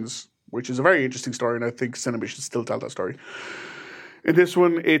the Russians, which is a very interesting story, and I think cinema should still tell that story. In this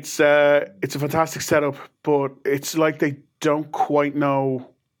one, it's a fantastic setup, but it's like they don't quite know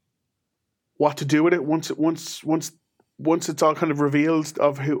what to do with it once it's all kind of revealed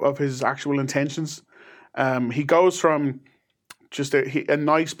of his actual intentions. He goes from just a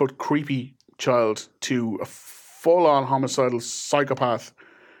nice but creepy child to a full-on homicidal psychopath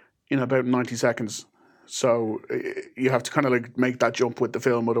in about 90 seconds. So you have to kind of like make that jump with the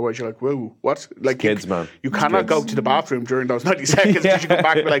film, otherwise you're like, whoa, what? Like kids, man. You cannot go to the bathroom during those 90 seconds because you come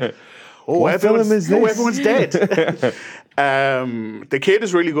back and be like, What film is this? everyone's dead. The kid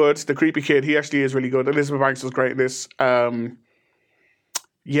is really good. The creepy kid, he actually is really good. Elizabeth Banks was great in this.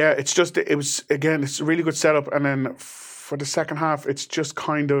 Yeah, it's a really good setup. And then for the second half, it just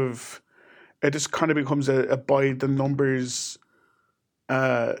kind of becomes a by the numbers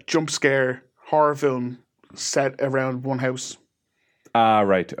jump scare horror film set around one house. Ah,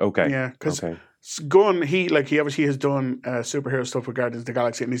 right. Okay. Yeah, because Gunn, he obviously has done superhero stuff with Guardians of the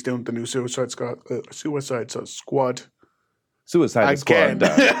Galaxy, and he's doing the new Suicide Squad. Suicide again. Squad.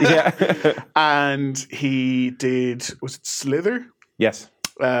 Yeah. And he did, was it Slither? Yes.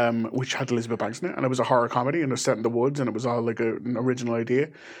 Which had Elizabeth Banks in it, and it was a horror comedy, and it was set in the woods, and it was all like an original idea.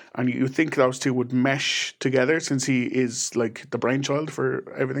 And you think those two would mesh together since he is like the brainchild for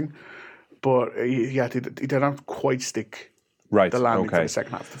everything. But they don't quite stick the landing for the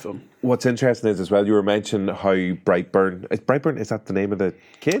second half of the film. What's interesting is as well, you were mentioning how Brightburn, is that the name of the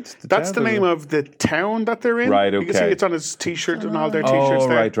kid? That's the name of the town that they're in. Right, okay. You can see it's on his t-shirt and all their t-shirts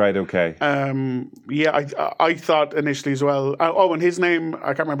there. Right, okay. I thought initially as well, and his name,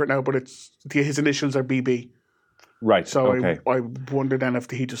 I can't remember it now, but his initials are BB. Right, so okay. I wonder then if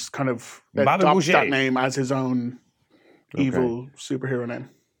he just kind of adopts that name as his own evil superhero name.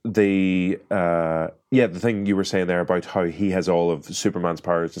 The thing you were saying there about how he has all of Superman's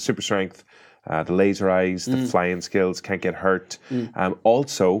powers, the super strength, the laser eyes, the flying skills, can't get hurt.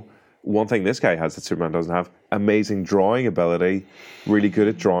 Also, one thing this guy has that Superman doesn't have, amazing drawing ability, really good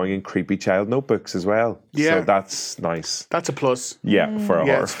at drawing in creepy child notebooks as well. Yeah. So that's nice. That's a plus. Yeah, for a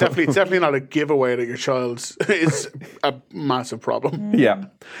horror it's definitely not a giveaway that your child is a massive problem. Yeah.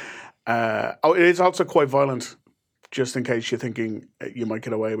 It is also quite violent. Just in case you're thinking you might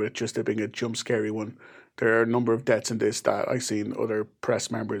get away with it just being a jump scary one. There are a number of deaths in this that I've seen other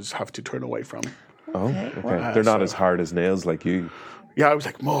press members have to turn away from. Oh, okay. They're not as hard as nails like you. Yeah, I was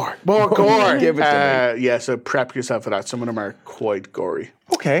like, more gore. Give it to me. Yeah, so prep yourself for that. Some of them are quite gory.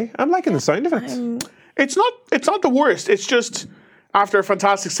 Okay, I'm liking the sound of it. It's not the worst. It's just after a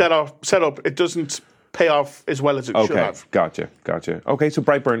fantastic setup, it doesn't pay off as well as it should have. Gotcha. Okay, so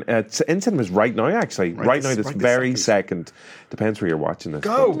Brightburn, it's in cinemas right now, actually. Right now, this very second. Depends where you're watching this.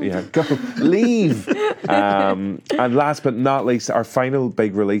 Go! But, go. Leave! And last but not least, our final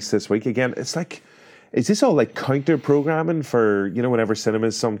big release this week. Again, it's like, is this all like counter-programming for, whenever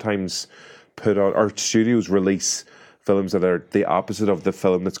cinemas sometimes put out, or studios release films that are the opposite of the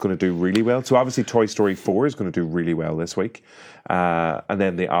film that's going to do really well. So obviously Toy Story 4 is going to do really well this week. And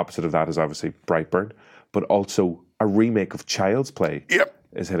then the opposite of that is obviously Brightburn. But also a remake of Child's Play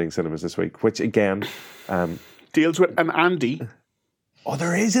is hitting cinemas this week, which again... deals with an Andy. Oh,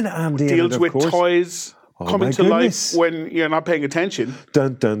 there is an Andy deals in it, of with course. toys coming to life when you're not paying attention.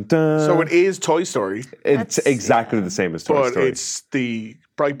 Dun, dun, dun. So it is Toy Story. It's exactly the same as Toy Story. But it's the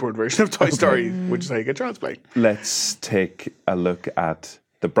Brightburn version of Toy Story, which is how you get Child's Play. Let's take a look at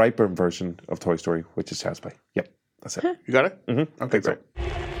the Brightburn version of Toy Story, which is Child's Play. Yep, that's it. You got it? Mm-hmm. Okay, great.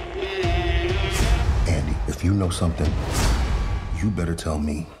 Andy, if you know something, you better tell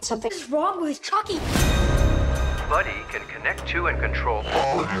me. Something's wrong with Chucky. Buddy can connect to and control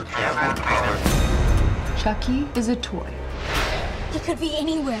all of your camera powers. Chucky is a toy. He could be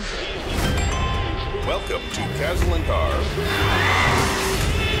anywhere. Welcome to Castle and Car.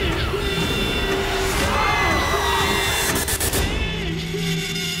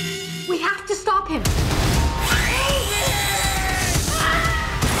 We have to stop him.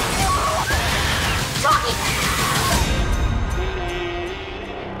 Chucky!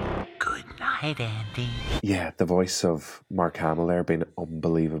 Good night, Andy. Yeah, the voice of Mark Hamill there being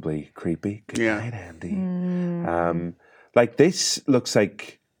unbelievably creepy. Good night, Andy. Like, this looks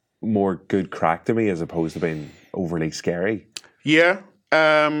like more good crack to me as opposed to being overly scary. Yeah.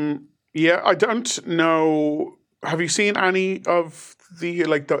 I don't know. Have you seen any of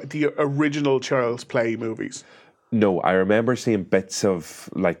the original Child's Play movies? No, I remember seeing bits of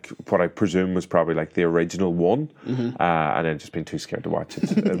like what I presume was probably like the original one, and then just being too scared to watch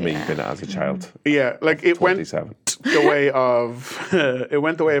it. Me being as a child. Yeah, like it 27.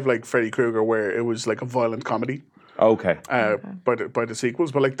 went the way of like Freddy Krueger, where it was like a violent comedy. Okay. By the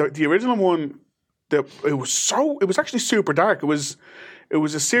sequels, but like the original one, it was actually super dark. It was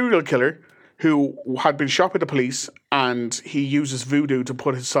a serial killer who had been shot by the police, and he uses voodoo to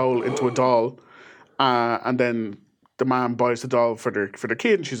put his soul into a doll. And then the mom buys the doll for their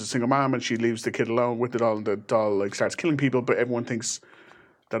kid, and she's a single mom, and she leaves the kid alone with the doll, and the doll like starts killing people, but everyone thinks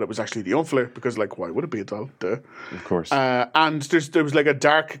that it was actually the unfler, because like, why would it be a doll? Duh. Of course. And there was like a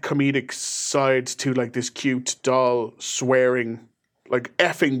dark comedic side to like this cute doll swearing, like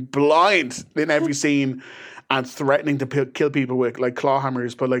effing blind in every scene, and threatening to kill people with like claw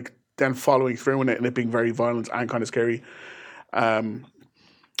hammers, but like then following through on it and it being very violent and kind of scary.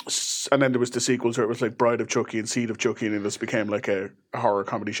 And then there was the sequels where it was like Bride of Chucky and Seed of Chucky, and it just became like a horror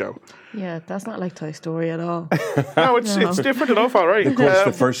comedy show. Yeah, that's not like Toy Story at all. No, it's different enough, all right. Of course,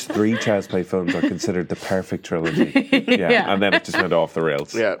 the first 3 Child's Play films are considered the perfect trilogy. Yeah. And then it just went off the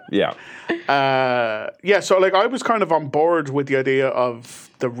rails. Yeah. So like I was kind of on board with the idea of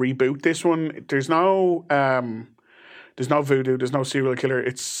the reboot. This one, there's no voodoo, there's no serial killer.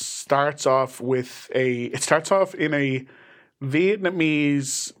 It starts off in a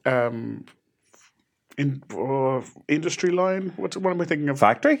Vietnamese industry line. What am I thinking of?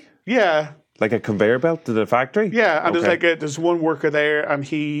 Factory? Yeah. Like a conveyor belt to the factory? Yeah, and there's one worker there, and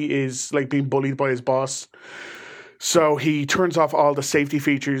he is like being bullied by his boss. So he turns off all the safety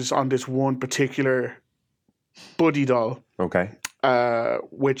features on this one particular buddy doll. Okay.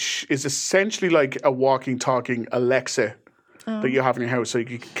 Which is essentially like a walking, talking Alexa that you have in your house. So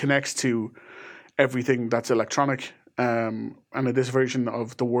you can connect to everything that's electronic. And in this version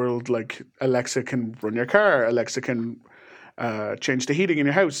of the world, like Alexa can run your car, Alexa can change the heating in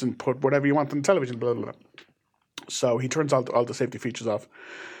your house and put whatever you want on the television, blah, blah, blah. So he turns all the safety features off.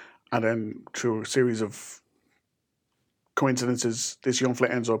 And then through a series of coincidences, this young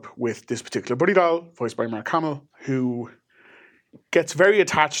fella ends up with this particular buddy doll, voiced by Mark Hamill, who gets very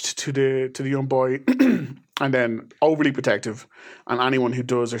attached to the young boy and then overly protective. And anyone who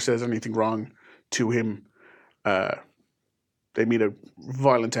does or says anything wrong to him, they meet a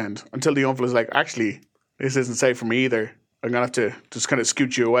violent end until the young fella's like, actually, this isn't safe for me either. I'm going to have to just kind of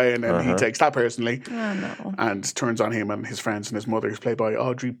scoot you away. And then he takes that personally and turns on him and his friends and his mother, who's played by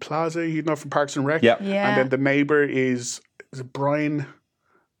Audrey Plaza, you know, from Parks and Rec. Yep. Yeah. And then the neighbour is it Brian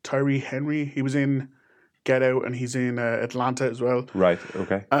Tyree Henry? He was in Get Out and he's in Atlanta as well. Right,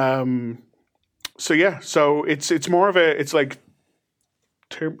 okay. So it's more of it's like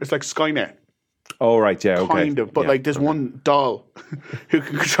Skynet. Oh, right, yeah, okay. Kind of, but like there's one doll who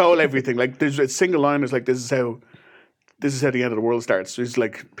can control everything. Like there's a single line is like, this is how the end of the world starts. It's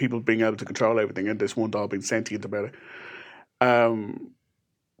like people being able to control everything and this one doll being sentient about it.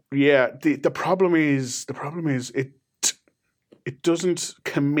 The problem is it doesn't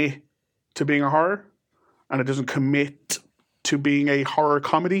commit to being a horror, and it doesn't commit to being a horror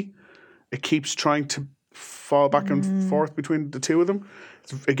comedy. It keeps trying to fall back and forth between the two of them.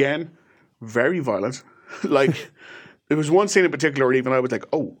 It's, again, very violent. Like there was one scene in particular where even I was like,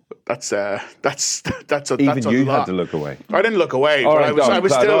 "Oh, that's a even you lot." had to look away. I didn't look away, All but right, I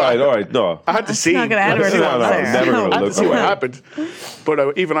was still. All right, no. I had to see. Not gonna add anything else there. Never going to I had to look see what away. happened.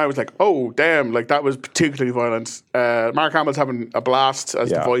 But even I was like, "Oh, damn!" Like that was particularly violent. Mark Hamill's having a blast as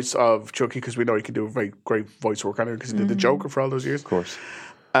the voice of Chucky because we know he can do a very great voice work on it because he did the Joker for all those years. Of course.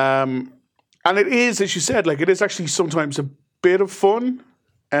 And it is, as you said, like it is actually sometimes a bit of fun.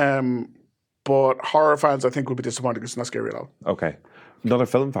 But horror fans, I think, will be disappointed because it's not scary at all. Okay. Another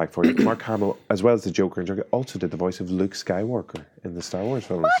film fact for you. Mark Hamill, as well as the Joker and Joker, also did the voice of Luke Skywalker in the Star Wars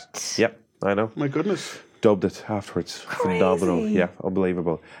films. What? Yep, I know. My goodness. Dubbed it afterwards. Crazy. Phenomenal. Yeah,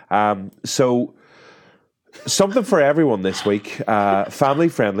 unbelievable. So, something for everyone this week.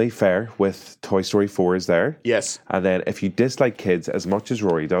 Family-friendly fare with Toy Story 4 is there. Yes. And then if you dislike kids as much as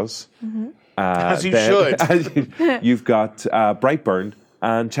Rory does... as you should. You've got Brightburn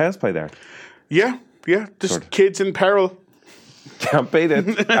and Child's Play there. Yeah. Just kids in peril. Can't beat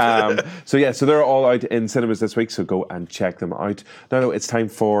it. So they're all out in cinemas this week, so go and check them out. Now, it's time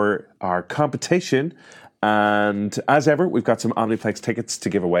for our competition. And as ever, we've got some Omniplex tickets to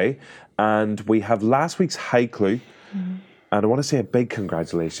give away. And we have last week's High Clue. And I want to say a big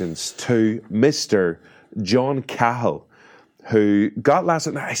congratulations to Mr. John Cahill, who got last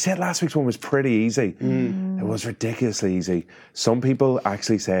week. I said last week's one was pretty easy. It was ridiculously easy. Some people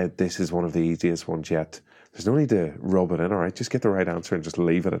actually said this is one of the easiest ones yet. There's no need to rub it in, all right? Just get the right answer and just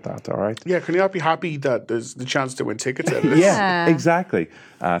leave it at that, all right? Yeah, can you not be happy that there's the chance to win tickets out of this? Yeah, exactly.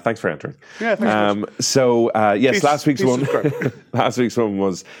 Thanks for entering. Yeah, thanks. Yes, last week's one. subscribe. Last week's one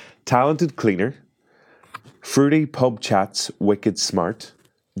was Talented Cleaner, Fruity Pub Chats, Wicked Smart,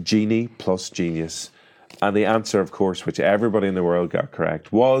 Genie plus Genius. And the answer, of course, which everybody in the world got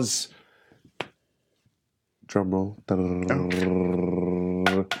correct, was... Drum roll.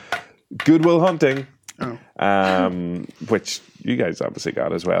 Good Will Hunting. Which you guys obviously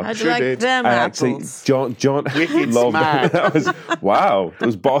got as well. I'd like them apples. John Wicked loved smart. that. Was wow.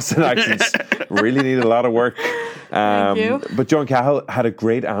 Those Boston accents really need a lot of work. Thank you. But John Cahill had a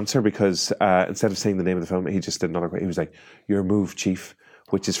great answer because instead of saying the name of the film, he just did another. He was like, "Your move, Chief,"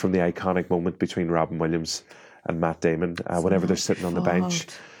 which is from the iconic moment between Robin Williams and Matt Damon whenever they're sitting on the bench.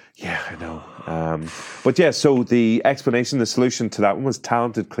 Yeah, I know. But yeah, so the explanation, the solution to that one was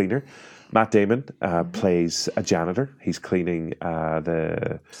talented cleaner. Matt Damon plays a janitor. He's cleaning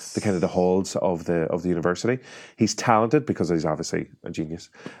the kind of the halls of the university. He's talented because he's obviously a genius,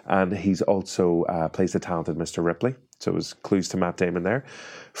 and he's also plays the talented Mr. Ripley. So it was clues to Matt Damon there.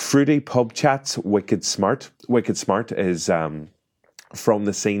 Fruity pub chats, wicked smart. Wicked smart is from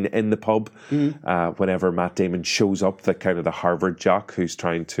the scene in the pub whenever Matt Damon shows up, the kind of the Harvard jock who's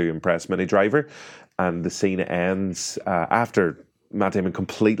trying to impress Minnie Driver, and the scene ends after Matt Damon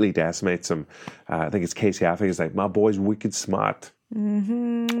completely decimates him. I think it's Casey Affleck is like, my boy's wicked smart.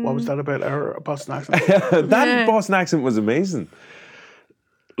 What was that about our Boston accent? That Boston accent was amazing.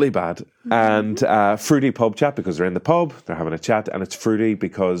 Really bad. And fruity pub chat because they're in the pub, they're having a chat, and it's fruity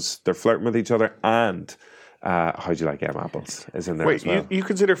because they're flirting with each other, and how'd you like apples is in there as well. You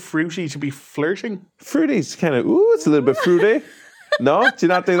consider fruity to be flirting? Fruity's kind of, it's a little bit fruity. No? Do you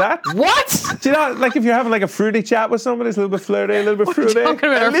not do that? What? Do you not, like if you're having like a fruity chat with somebody, it's a little bit flirty, a little bit fruity? We're talking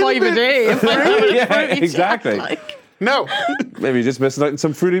about our 5 a day. Yeah, exactly. No. Maybe you're just missing out on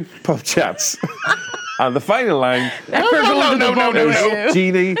some fruity pub chats. And the final line, No.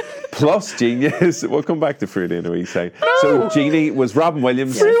 Genie plus genius. We'll come back to fruity in a wee second. So Genie was Robin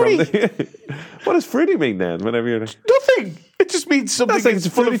Williams from the... What does fruity mean then? Whenever you're like, nothing. It just means something. That's like it's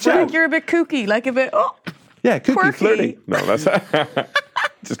a fruity chat. You're a bit kooky, like a bit. Yeah, kooky, quirky. flirty. No, that's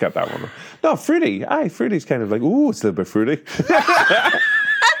just got that one. No, fruity. Fruity's kind of like, it's a little bit fruity.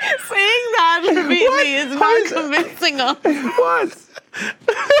 Saying that repeatedly is not convincing us. What?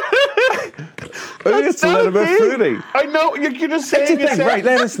 It's a little bit fruity. I know, you're just saying it. Right,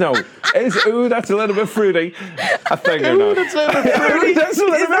 let us know. Is that's a little bit fruity a thing or not? That's a little bit fruity. That's a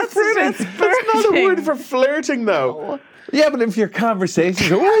little bit fruity. That's not a word for flirting, though. Yeah, but if your conversation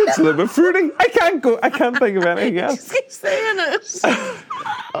is, it's a little bit fruity, I can't think of anything else. Just keep saying it.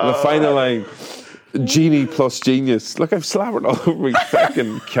 The final line, Genie plus genius. Look, I've slobbered all over my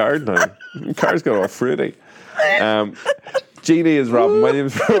fucking card now. My card's got all fruity. Genie is Robin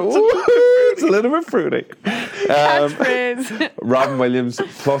Williams. It's a little bit fruity. Catchphrase. Robin Williams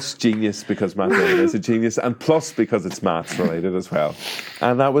plus genius because Matt Damon is a genius, and plus because it's maths related as well.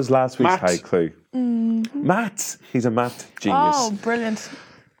 And that was last week's high clue. Maths. He's a math genius. Oh, brilliant.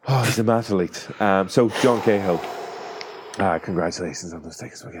 Oh, he's a math elite. So John Cahill. Congratulations on those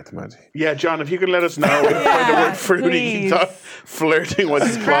tickets. We'll get them out. Yeah, John, if you could let us know why the word fruity thought flirting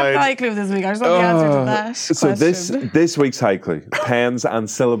was implied. High clue this week. I just want the answer to that So question. this week's high clue, pens and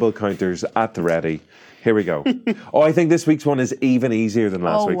syllable counters at the ready. Here we go. I think this week's one is even easier than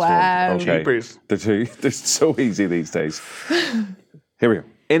last week's wow. one. Okay. Jeepers. They're so easy these days. Here we go.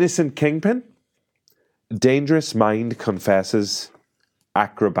 Innocent kingpin. Dangerous mind confesses.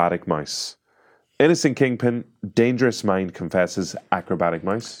 Acrobatic mouse. Innocent kingpin, dangerous mind confesses, acrobatic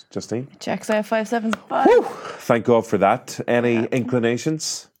mouse. Justine? Checks out 575. Whew. Thank God for that. Any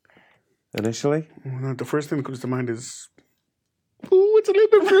inclinations initially? Well, the first thing that comes to mind is, it's a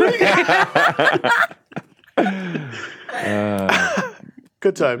little bit fruity.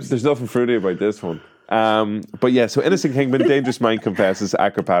 Good times. There's nothing fruity about this one. But yeah, so Innocent Kingpin, Dangerous Mind confesses,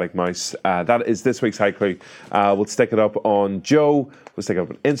 Acrobatic Mouse. That is this week's high clue. We'll stick it up on Joe. We'll stick it up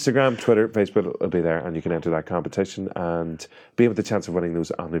on Instagram, Twitter, Facebook. It'll be there, and you can enter that competition and be able the chance of winning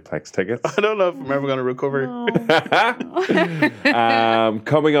those Omniplex tickets. I don't know if I'm ever going to recover.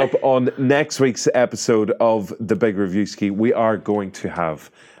 Coming up on next week's episode of the Big Reviewski, we are going to have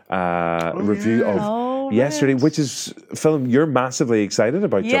a review of yesterday, which is a film you're massively excited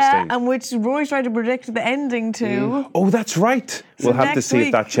about, Justine. Yeah, and which Roy tried to predict the ending to. Oh, that's right. We'll have to see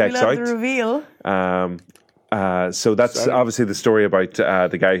if that checks we'll have out. The reveal. So that's obviously the story about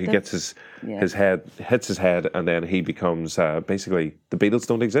the guy who gets his head, hits his head, and then he becomes basically the Beatles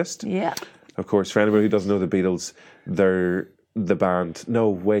don't exist. Yeah. Of course, for anybody who doesn't know the Beatles, they're the band. No,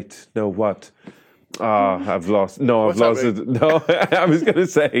 wait, no, what? I've lost. No, I've lost it. No, I was going to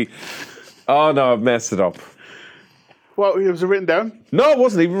say. Oh no, I've messed it up. What, was it written down? No, it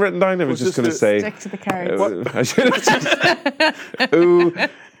wasn't even written down. I was just going to say. Stick to the cards. I should have just. Ooh.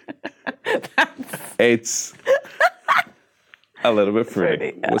 It's a little bit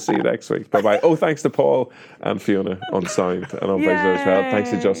fruity. We'll see you next week. Bye bye. Oh, thanks to Paul and Fiona on sound and on visual as well. Thanks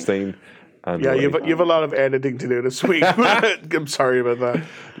to Justine. And yeah, you have a lot of editing to do this week. I'm sorry about that.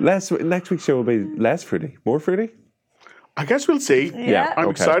 Next week's show will be less fruity. More fruity? I guess we'll see. Yeah. I'm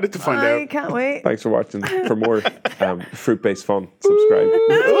excited to find out. I can't wait. Thanks for watching. For more fruit-based fun, subscribe.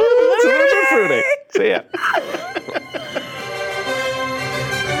 It's a little bit fruity. See ya.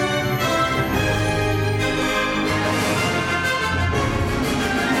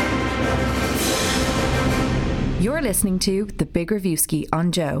 You're You're listening to The Big Reviewski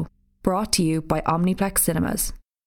on Joe, brought to you by Omniplex Cinemas.